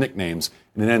starts with nicknames,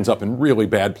 and it ends up in really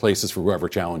bad places for whoever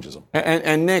challenges him.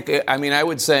 And Nick, I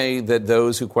would say that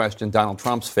those who question Donald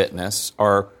Trump's fitness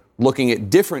are looking at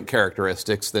different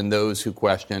characteristics than those who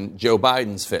question Joe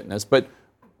Biden's fitness, but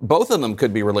both of them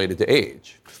could be related to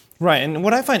age. Right, and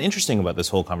what I find interesting about this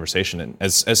whole conversation, and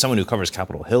as someone who covers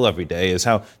Capitol Hill every day, is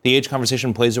how the age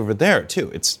conversation plays over there, too.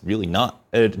 It's really not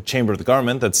a chamber of the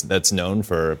government that's known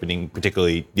for being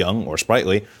particularly young or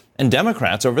sprightly, and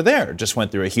Democrats over there just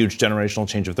went through a huge generational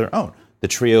change of their own. The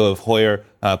trio of Hoyer,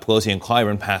 Pelosi, and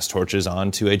Clyburn passed torches on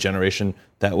to a generation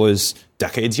that was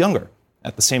decades younger.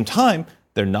 At the same time,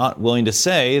 they're not willing to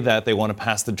say that they want to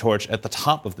pass the torch at the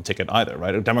top of the ticket either,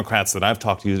 right? Democrats that I've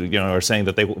talked to, are saying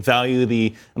that they value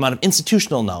the amount of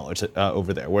institutional knowledge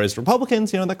over there, whereas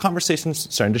Republicans, that conversation's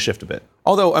starting to shift a bit.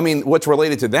 Although, what's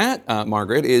related to that,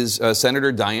 Margaret, is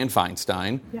Senator Dianne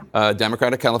Feinstein,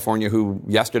 Democrat of California, who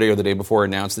yesterday or the day before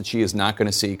announced that she is not going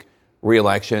to seek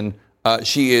re-election.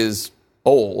 She is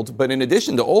old, but in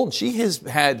addition to old, she has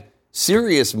had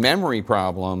serious memory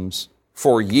problems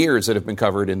for years that have been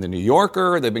covered in The New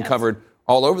Yorker. They've been covered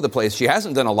all over the place. She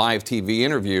hasn't done a live TV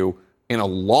interview in a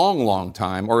long, long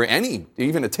time, or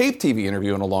even a taped TV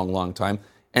interview in a long, long time.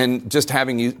 And just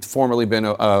having you formerly been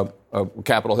a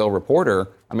Capitol Hill reporter,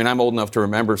 I'm old enough to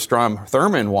remember Strom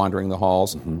Thurmond wandering the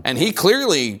halls, and he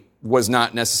clearly was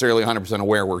not necessarily 100%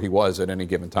 aware where he was at any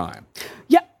given time.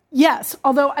 Yeah. Yes,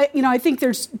 although I think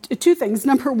there's two things.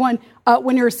 Number one,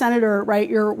 when you're a senator, right,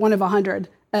 you're one of 100.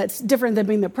 It's different than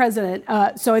being the president.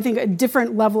 So I think a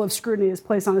different level of scrutiny is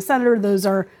placed on a senator. Those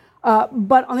are,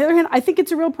 but on the other hand, I think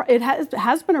it's it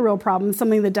has been a real problem,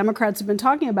 something that Democrats have been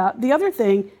talking about. The other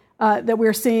thing that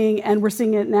we're seeing, and we're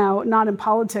seeing it now, not in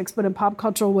politics, but in pop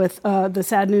culture with the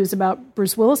sad news about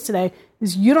Bruce Willis today,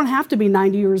 is you don't have to be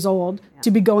 90 years old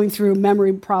to be going through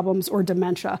memory problems or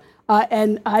dementia.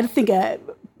 And I think a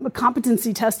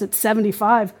competency test at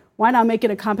 75, why not make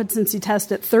it a competency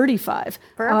test at 35?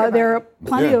 There are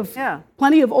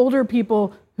plenty of older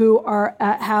people who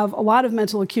have a lot of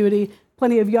mental acuity,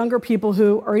 plenty of younger people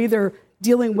who are either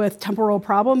dealing with temporal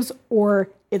problems or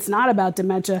it's not about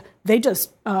dementia. They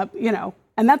just, and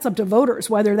that's up to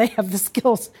voters whether they have the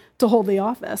skills to hold the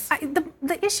office.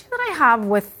 The issue that I have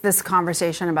with this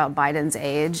conversation about Biden's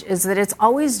age is that it's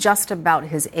always just about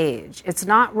his age. It's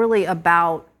not really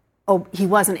about, he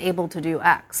wasn't able to do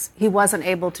X. He wasn't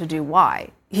able to do Y.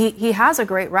 He has a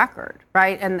great record,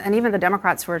 right? And even the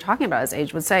Democrats who are talking about his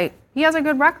age would say he has a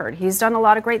good record. He's done a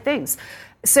lot of great things.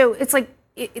 So it's like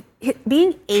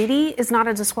being 80 is not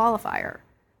a disqualifier.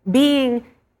 Being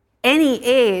any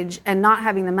age and not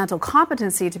having the mental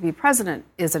competency to be president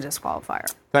is a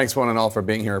disqualifier. Thanks, one and all, for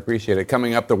being here. Appreciate it.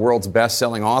 Coming up, the world's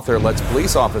best-selling author lets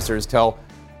police officers tell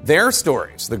their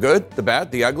stories, the good, the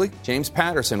bad, the ugly. James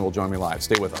Patterson will join me live.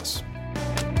 Stay with us.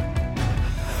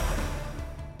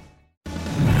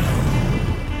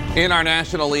 In our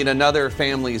national lead, another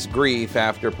family's grief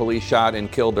after police shot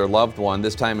and killed their loved one,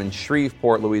 this time in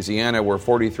Shreveport, Louisiana, where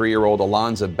 43-year-old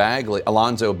Alonzo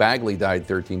Bagley died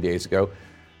 13 days ago.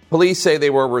 Police say they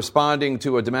were responding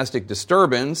to a domestic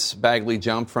disturbance. Bagley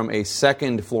jumped from a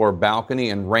second-floor balcony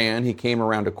and ran. He came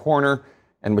around a corner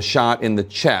and was shot in the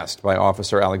chest by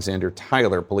Officer Alexander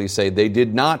Tyler. Police say they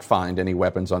did not find any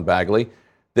weapons on Bagley.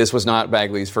 This was not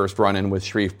Bagley's first run-in with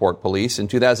Shreveport police. In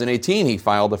 2018, he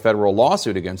filed a federal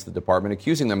lawsuit against the department,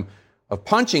 accusing them of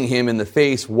punching him in the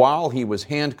face while he was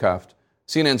handcuffed.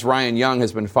 CNN's Ryan Young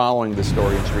has been following this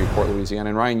story in Shreveport, Louisiana.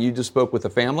 And Ryan, you just spoke with the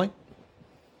family?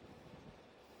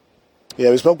 Yeah,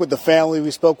 we spoke with the family.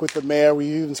 We spoke with the mayor. We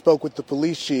even spoke with the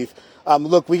police chief.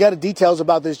 Look, we got the details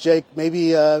about this, Jake,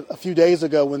 maybe a few days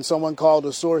ago when someone called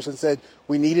a source and said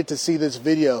we needed to see this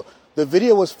video. The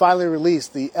video was finally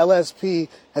released. The LSP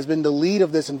has been the lead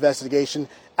of this investigation.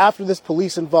 After this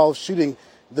police-involved shooting,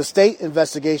 the state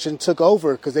investigation took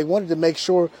over because they wanted to make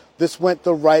sure this went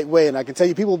the right way. And I can tell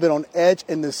you people have been on edge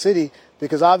in the city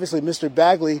because obviously Mr.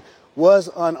 Bagley was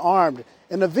unarmed.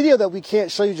 In a video that we can't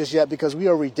show you just yet because we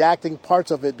are redacting parts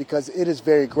of it because it is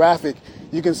very graphic,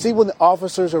 you can see when the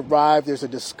officers arrive, there's a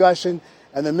discussion,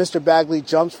 and then Mr. Bagley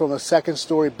jumps from a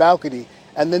second-story balcony,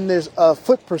 and then there's a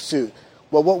foot pursuit.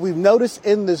 Well, what we've noticed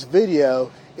in this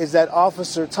video is that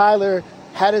Officer Tyler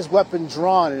had his weapon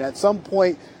drawn, and at some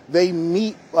point they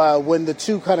meet when the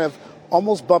two kind of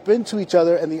almost bump into each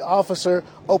other, and the officer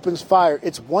opens fire.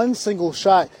 It's one single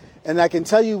shot, and I can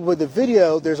tell you with the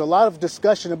video, there's a lot of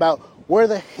discussion about where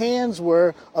the hands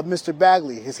were of Mr.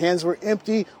 Bagley. His hands were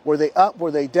empty. Were they up?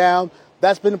 Were they down?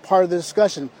 That's been a part of the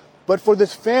discussion. But for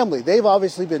this family, they've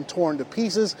obviously been torn to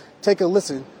pieces. Take a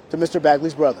listen to Mr.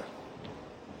 Bagley's brother.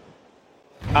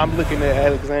 I'm looking at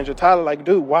Alexander Tyler like,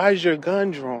 dude, why is your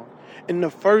gun drawn in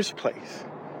the first place?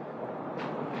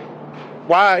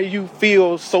 Why you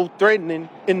feel so threatening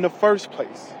in the first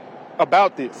place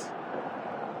about this?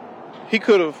 He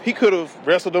could have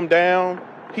wrestled him down.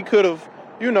 He could have,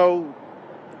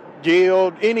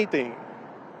 yelled anything.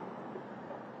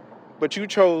 But you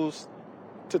chose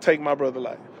to take my brother's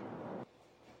life.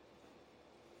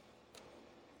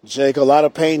 Jake, a lot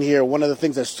of pain here. One of the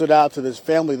things that stood out to this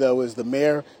family, though, is the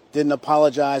mayor didn't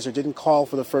apologize or didn't call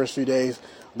for the first few days.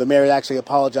 The mayor actually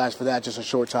apologized for that just a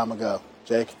short time ago.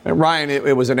 Jake? And Ryan,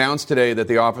 it was announced today that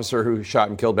the officer who shot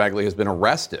and killed Bagley has been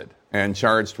arrested and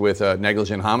charged with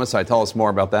negligent homicide. Tell us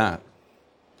more about that.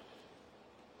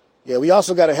 Yeah, we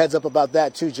also got a heads up about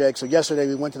that, too, Jake. So yesterday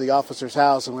we went to the officer's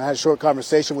house and we had a short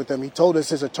conversation with him. He told us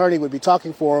his attorney would be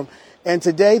talking for him. And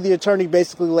today the attorney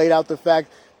basically laid out the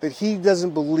fact that he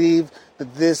doesn't believe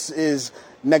that this is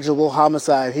negligible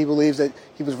homicide. He believes that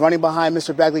he was running behind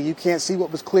Mr. Bagley. You can't see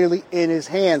what was clearly in his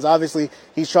hands. Obviously,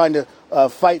 he's trying to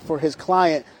fight for his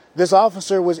client. This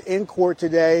officer was in court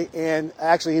today, and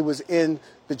actually he was in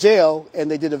the jail, and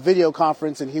they did a video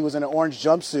conference, and he was in an orange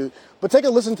jumpsuit. But take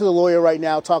a listen to the lawyer right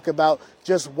now talk about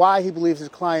just why he believes his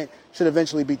client should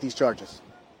eventually beat these charges.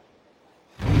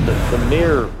 The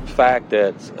mere fact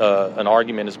that an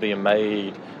argument is being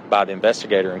made by the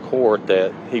investigator in court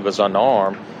that he was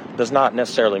unarmed does not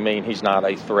necessarily mean he's not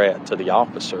a threat to the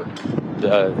officer.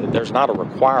 There's not a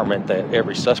requirement that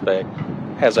every suspect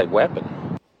has a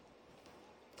weapon.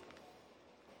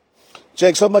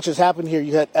 Jake, so much has happened here.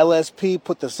 You had LSP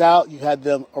put this out. You had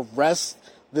them arrest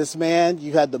this man.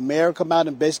 You had the mayor come out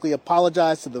and basically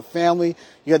apologize to the family.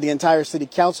 You had the entire city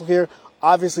council here.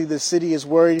 Obviously, the city is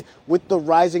worried with the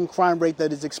rising crime rate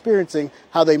that it's experiencing,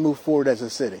 how they move forward as a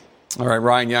city. All right,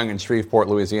 Ryan Young in Shreveport,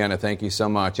 Louisiana, thank you so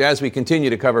much. As we continue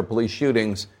to cover police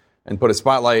shootings and put a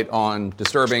spotlight on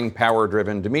disturbing,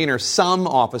 power-driven demeanor some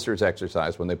officers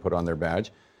exercise when they put on their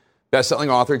badge, best-selling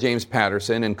author James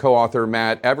Patterson and co-author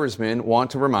Matt Eversman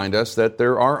want to remind us that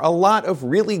there are a lot of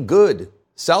really good,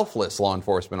 selfless law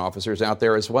enforcement officers out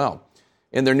there as well.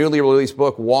 In their newly released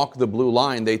book, Walk the Blue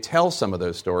Line, they tell some of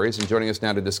those stories. And joining us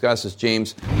now to discuss is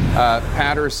James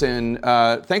Patterson.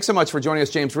 Thanks so much for joining us,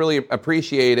 James. Really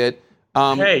appreciate it.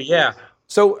 Hey, yeah.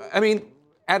 So, I mean,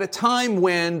 at a time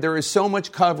when there is so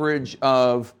much coverage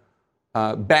of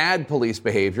bad police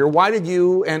behavior, why did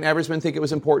you and Eversman think it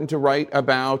was important to write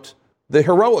about the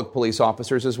heroic police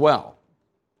officers as well?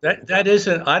 That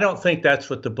isn't, I don't think that's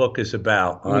what the book is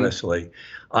about, honestly.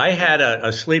 I had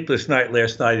a sleepless night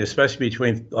last night, especially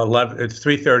between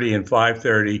 3:30 and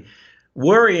 5:30,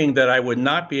 worrying that I would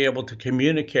not be able to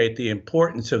communicate the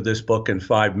importance of this book in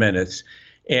 5 minutes.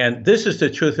 And this is the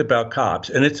truth about cops.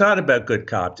 And it's not about good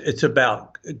cops. It's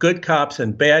about good cops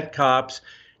and bad cops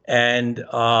and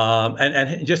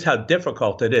just how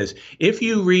difficult it is. If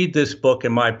you read this book,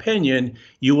 in my opinion,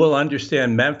 you will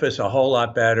understand Memphis a whole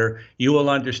lot better. You will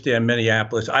understand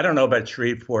Minneapolis. I don't know about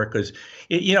Shreveport because,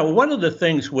 one of the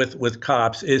things with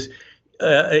cops is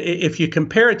if you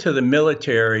compare it to the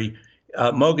military,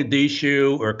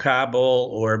 Mogadishu or Kabul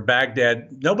or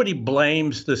Baghdad, nobody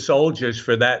blames the soldiers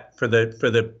for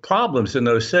the problems in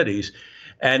those cities.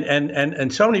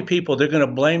 And so many people, they're going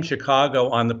to blame Chicago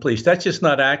on the police. That's just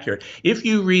not accurate. If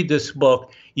you read this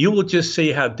book, you will just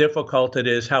see how difficult it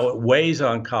is, how it weighs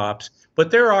on cops.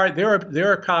 But there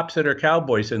are cops that are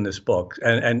cowboys in this book.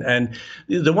 And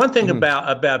the one thing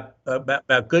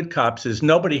about good cops is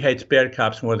nobody hates bad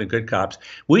cops more than good cops.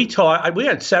 We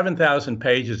had 7,000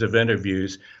 pages of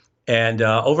interviews and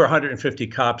over 150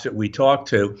 cops that we talked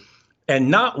to. And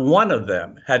not one of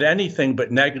them had anything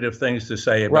but negative things to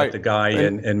say about the guy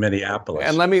in Minneapolis.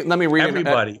 And let me read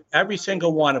everybody. Every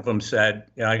single one of them said,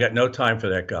 I got no time for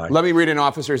that guy. Let me read an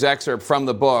officer's excerpt from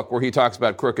the book where he talks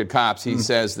about crooked cops. He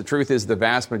says, the truth is the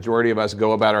vast majority of us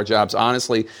go about our jobs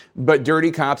honestly, but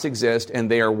dirty cops exist, and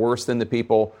they are worse than the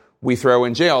people we throw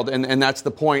in jail. And that's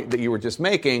the point that you were just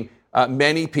making.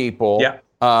 Many people,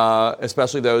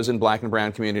 especially those in black and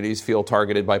brown communities, feel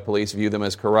targeted by police, view them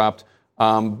as corrupt.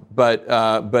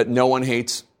 But no one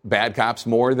hates bad cops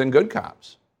more than good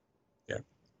cops. Yeah.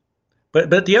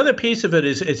 But the other piece of it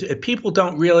is people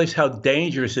don't realize how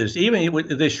dangerous it is. Even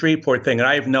with the Shreveport thing, and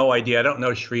I have no idea. I don't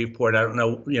know Shreveport. I don't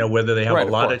know whether they have a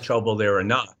lot of trouble there or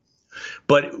not.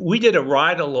 But we did a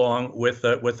ride along with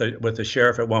the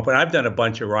sheriff at one point. I've done a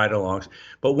bunch of ride alongs.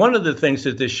 But one of the things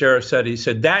that the sheriff said, he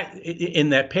said that in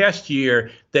that past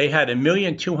year they had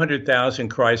 1,200,000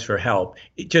 cries for help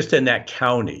just in that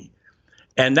county.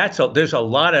 And there's a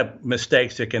lot of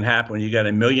mistakes that can happen when you got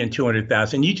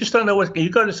 1,200,000. You just don't know you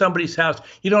go to somebody's house,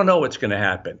 you don't know what's going to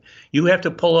happen. You have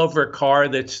to pull over a car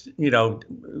that's,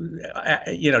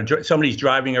 somebody's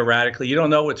driving erratically. You don't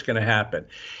know what's going to happen.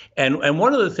 And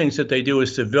one of the things that they do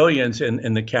as civilians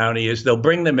in the county is they'll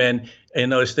bring them in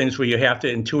those things where you have to,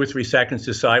 in 2 or 3 seconds,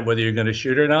 decide whether you're going to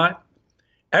shoot or not.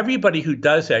 Everybody who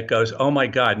does that goes, oh, my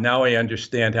God, now I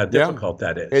understand how difficult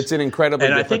that is. It's an incredibly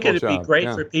difficult job. And I think it'd be great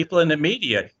for people in the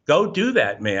media. Go do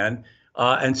that, man.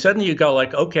 And suddenly you go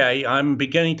like, okay, I'm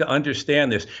beginning to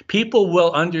understand this. People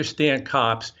will understand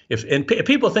cops. And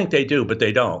people think they do, but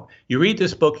they don't. You read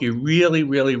this book, you really,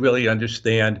 really, really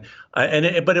understand.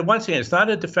 But once again, it's not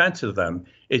a defense of them.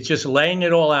 It's just laying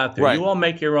it all out there. Right. You all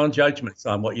make your own judgments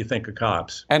on what you think of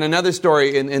cops. And another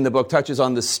story in the book touches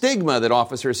on the stigma that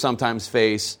officers sometimes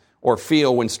face or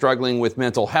feel when struggling with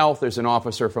mental health. There's an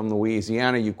officer from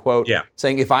Louisiana, you quote,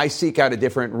 saying, if I seek out a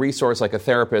different resource like a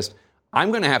therapist,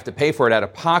 I'm going to have to pay for it out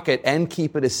of pocket and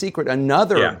keep it a secret.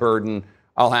 Another burden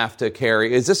I'll have to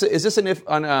carry. Is this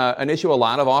an issue a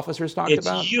lot of officers talked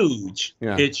about? It's huge.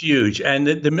 Yeah. It's huge. And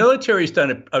the military's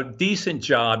done a decent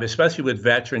job, especially with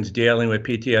veterans dealing with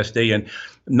PTSD, and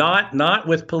not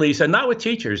with police and not with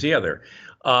teachers either.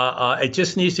 It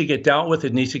just needs to get dealt with.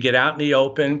 It needs to get out in the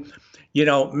open.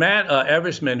 Matt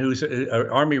Eversman, who's an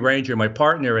Army Ranger, my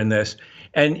partner in this,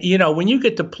 and, when you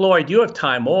get deployed, you have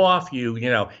time off.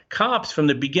 Cops from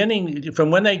the beginning, from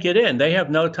when they get in, they have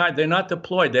no time. They're not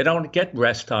deployed. They don't get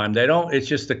rest time. It's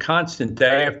just a constant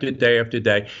day after day after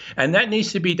day. And that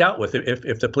needs to be dealt with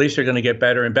if the police are going to get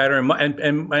better and better.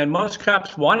 And most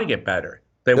cops want to get better.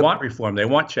 They want reform. They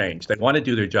want change. They want to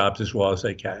do their jobs as well as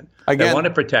they can. Again, they want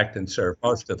to protect and serve,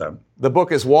 most of them. The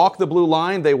book is Walk the Blue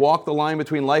Line. They Walk the Line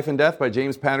Between Life and Death by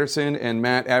James Patterson and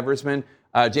Matt Eversman.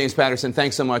 James Patterson,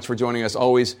 thanks so much for joining us.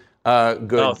 Always good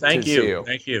to see you.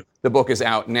 Thank you. The book is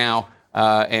out now,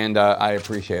 and I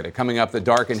appreciate it. Coming up, the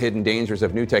dark and hidden dangers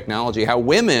of new technology, how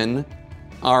women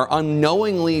are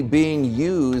unknowingly being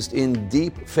used in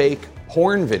deep fake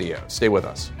porn videos. Stay with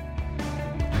us.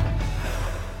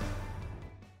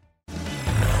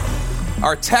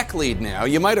 Our tech lead now.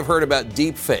 You might have heard about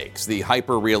deep fakes, the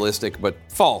hyper-realistic but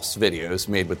false videos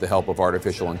made with the help of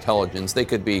artificial intelligence. They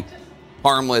could be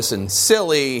harmless and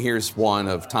silly. Here's one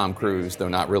of Tom Cruise, though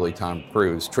not really Tom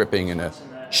Cruise, tripping in a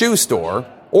shoe store.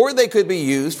 Or they could be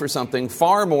used for something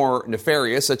far more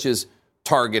nefarious, such as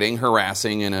targeting,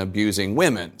 harassing, and abusing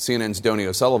women. CNN's Donnie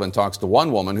O'Sullivan talks to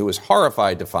one woman who was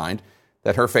horrified to find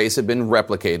that her face had been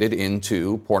replicated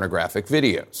into pornographic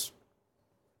videos.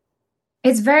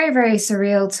 It's very, very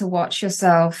surreal to watch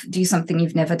yourself do something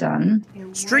you've never done.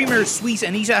 Streamer Sweet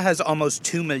Anita has almost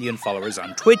 2 million followers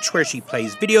on Twitch, where she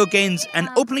plays video games and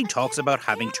openly talks about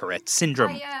having Tourette's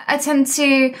syndrome. I tend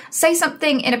to say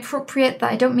something inappropriate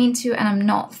that I don't mean to, and I'm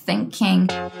not thinking.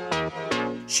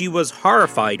 She was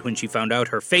horrified when she found out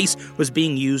her face was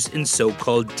being used in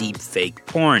so-called deep fake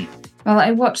porn. Well,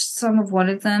 I watched some of one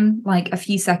of them, like a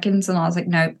few seconds, and I was like,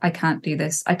 no, I can't do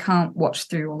this. I can't watch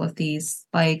through all of these.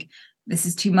 Like, this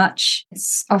is too much.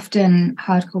 It's often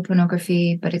hardcore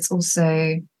pornography, but it's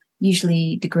also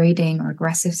usually degrading or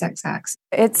aggressive sex acts.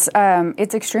 It's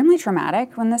extremely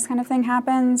traumatic when this kind of thing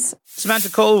happens. Samantha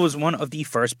Cole was one of the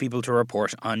first people to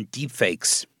report on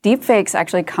deepfakes. Deepfakes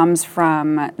actually comes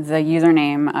from the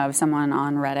username of someone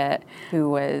on Reddit who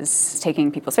was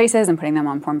taking people's faces and putting them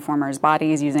on performers'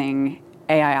 bodies using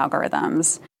AI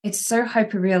algorithms. It's so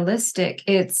hyper-realistic.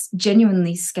 It's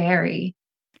genuinely scary.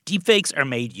 Deepfakes are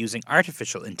made using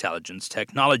artificial intelligence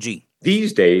technology.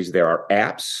 These days, there are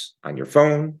apps on your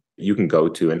phone. You can go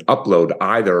to and upload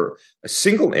either a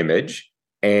single image,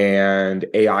 and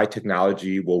AI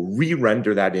technology will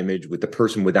re-render that image with the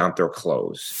person without their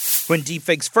clothes. When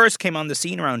deepfakes first came on the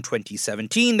scene around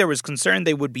 2017, there was concern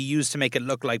they would be used to make it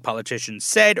look like politicians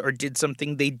said or did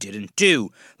something they didn't do,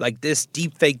 like this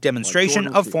deepfake demonstration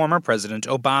of former President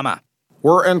Obama.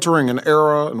 We're entering an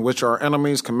era in which our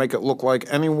enemies can make it look like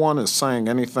anyone is saying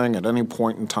anything at any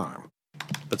point in time.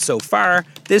 But so far,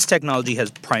 this technology has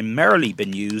primarily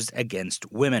been used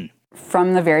against women.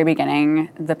 From the very beginning,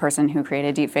 the person who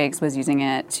created deepfakes was using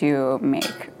it to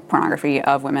make pornography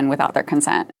of women without their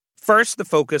consent. First, the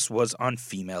focus was on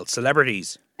female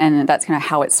celebrities. And that's kind of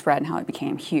how it spread and how it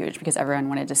became huge, because everyone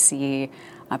wanted to see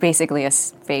basically a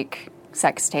fake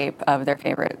sex tape of their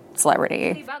favorite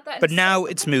celebrity. But now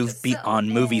it's moved beyond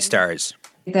movie stars.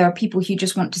 There are people who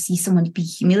just want to see someone be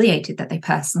humiliated that they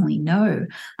personally know,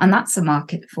 and that's a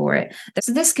market for it.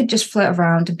 So this could just float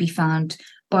around and be found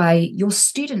by your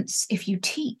students if you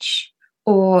teach,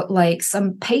 or like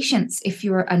some patients if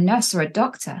you're a nurse or a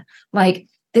doctor. Like,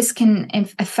 this can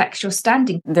affect your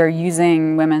standing. They're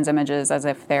using women's images as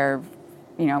if they're,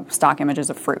 stock images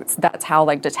of fruits. That's how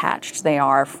detached they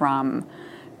are from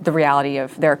the reality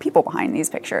of there are people behind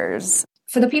these pictures.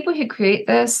 For the people who create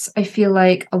this, I feel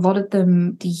like a lot of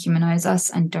them dehumanize us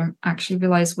and don't actually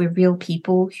realize we're real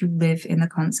people who live in the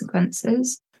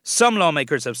consequences. Some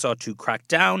lawmakers have sought to crack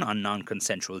down on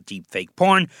non-consensual deepfake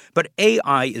porn, but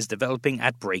AI is developing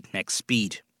at breakneck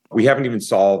speed. We haven't even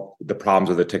solved the problems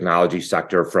of the technology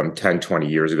sector from 10, 20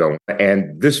 years ago.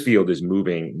 And this field is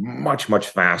moving much, much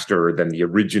faster than the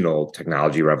original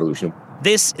technology revolution.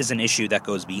 This is an issue that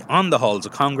goes beyond the halls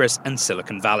of Congress and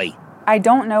Silicon Valley. I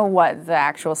don't know what the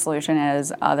actual solution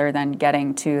is other than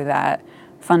getting to that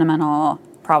fundamental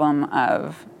problem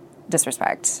of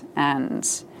disrespect and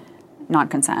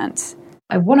non-consent.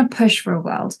 I want to push for a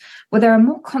world where there are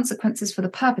more consequences for the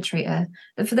perpetrator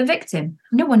than for the victim.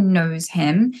 No one knows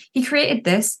him. He created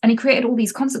this, and he created all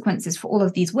these consequences for all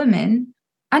of these women,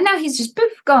 and now he's just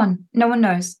poof, gone. No one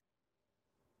knows.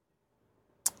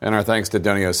 And our thanks to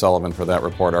Donny O'Sullivan for that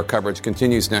report. Our coverage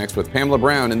continues next with Pamela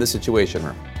Brown in the Situation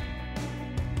Room.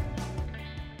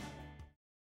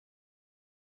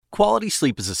 Quality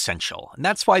sleep is essential, and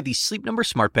that's why the Sleep Number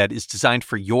Smart Bed is designed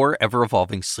for your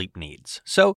ever-evolving sleep needs.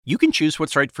 So you can choose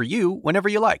what's right for you whenever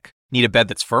you like. Need a bed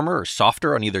that's firmer or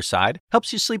softer on either side?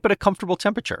 Helps you sleep at a comfortable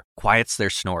temperature. Quiets their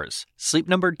snores. Sleep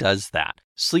Number does that.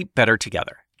 Sleep better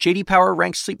together. J.D. Power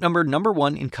ranks Sleep Number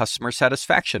 #1 in customer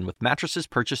satisfaction with mattresses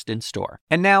purchased in-store.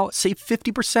 And now, save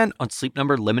 50% on Sleep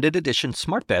Number limited edition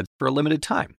smart beds for a limited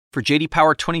time. For J.D.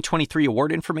 Power 2023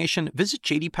 award information, visit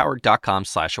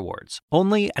jdpower.com/awards.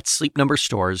 Only at Sleep Number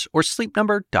stores or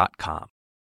sleepnumber.com.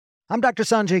 I'm Dr.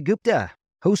 Sanjay Gupta,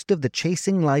 host of the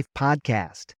Chasing Life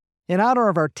podcast. In honor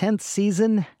of our 10th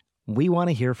season, we want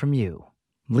to hear from you.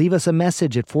 Leave us a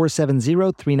message at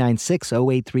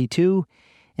 470-396-0832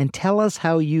 and tell us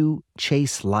how you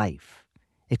chase life.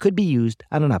 It could be used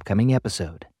on an upcoming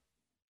episode.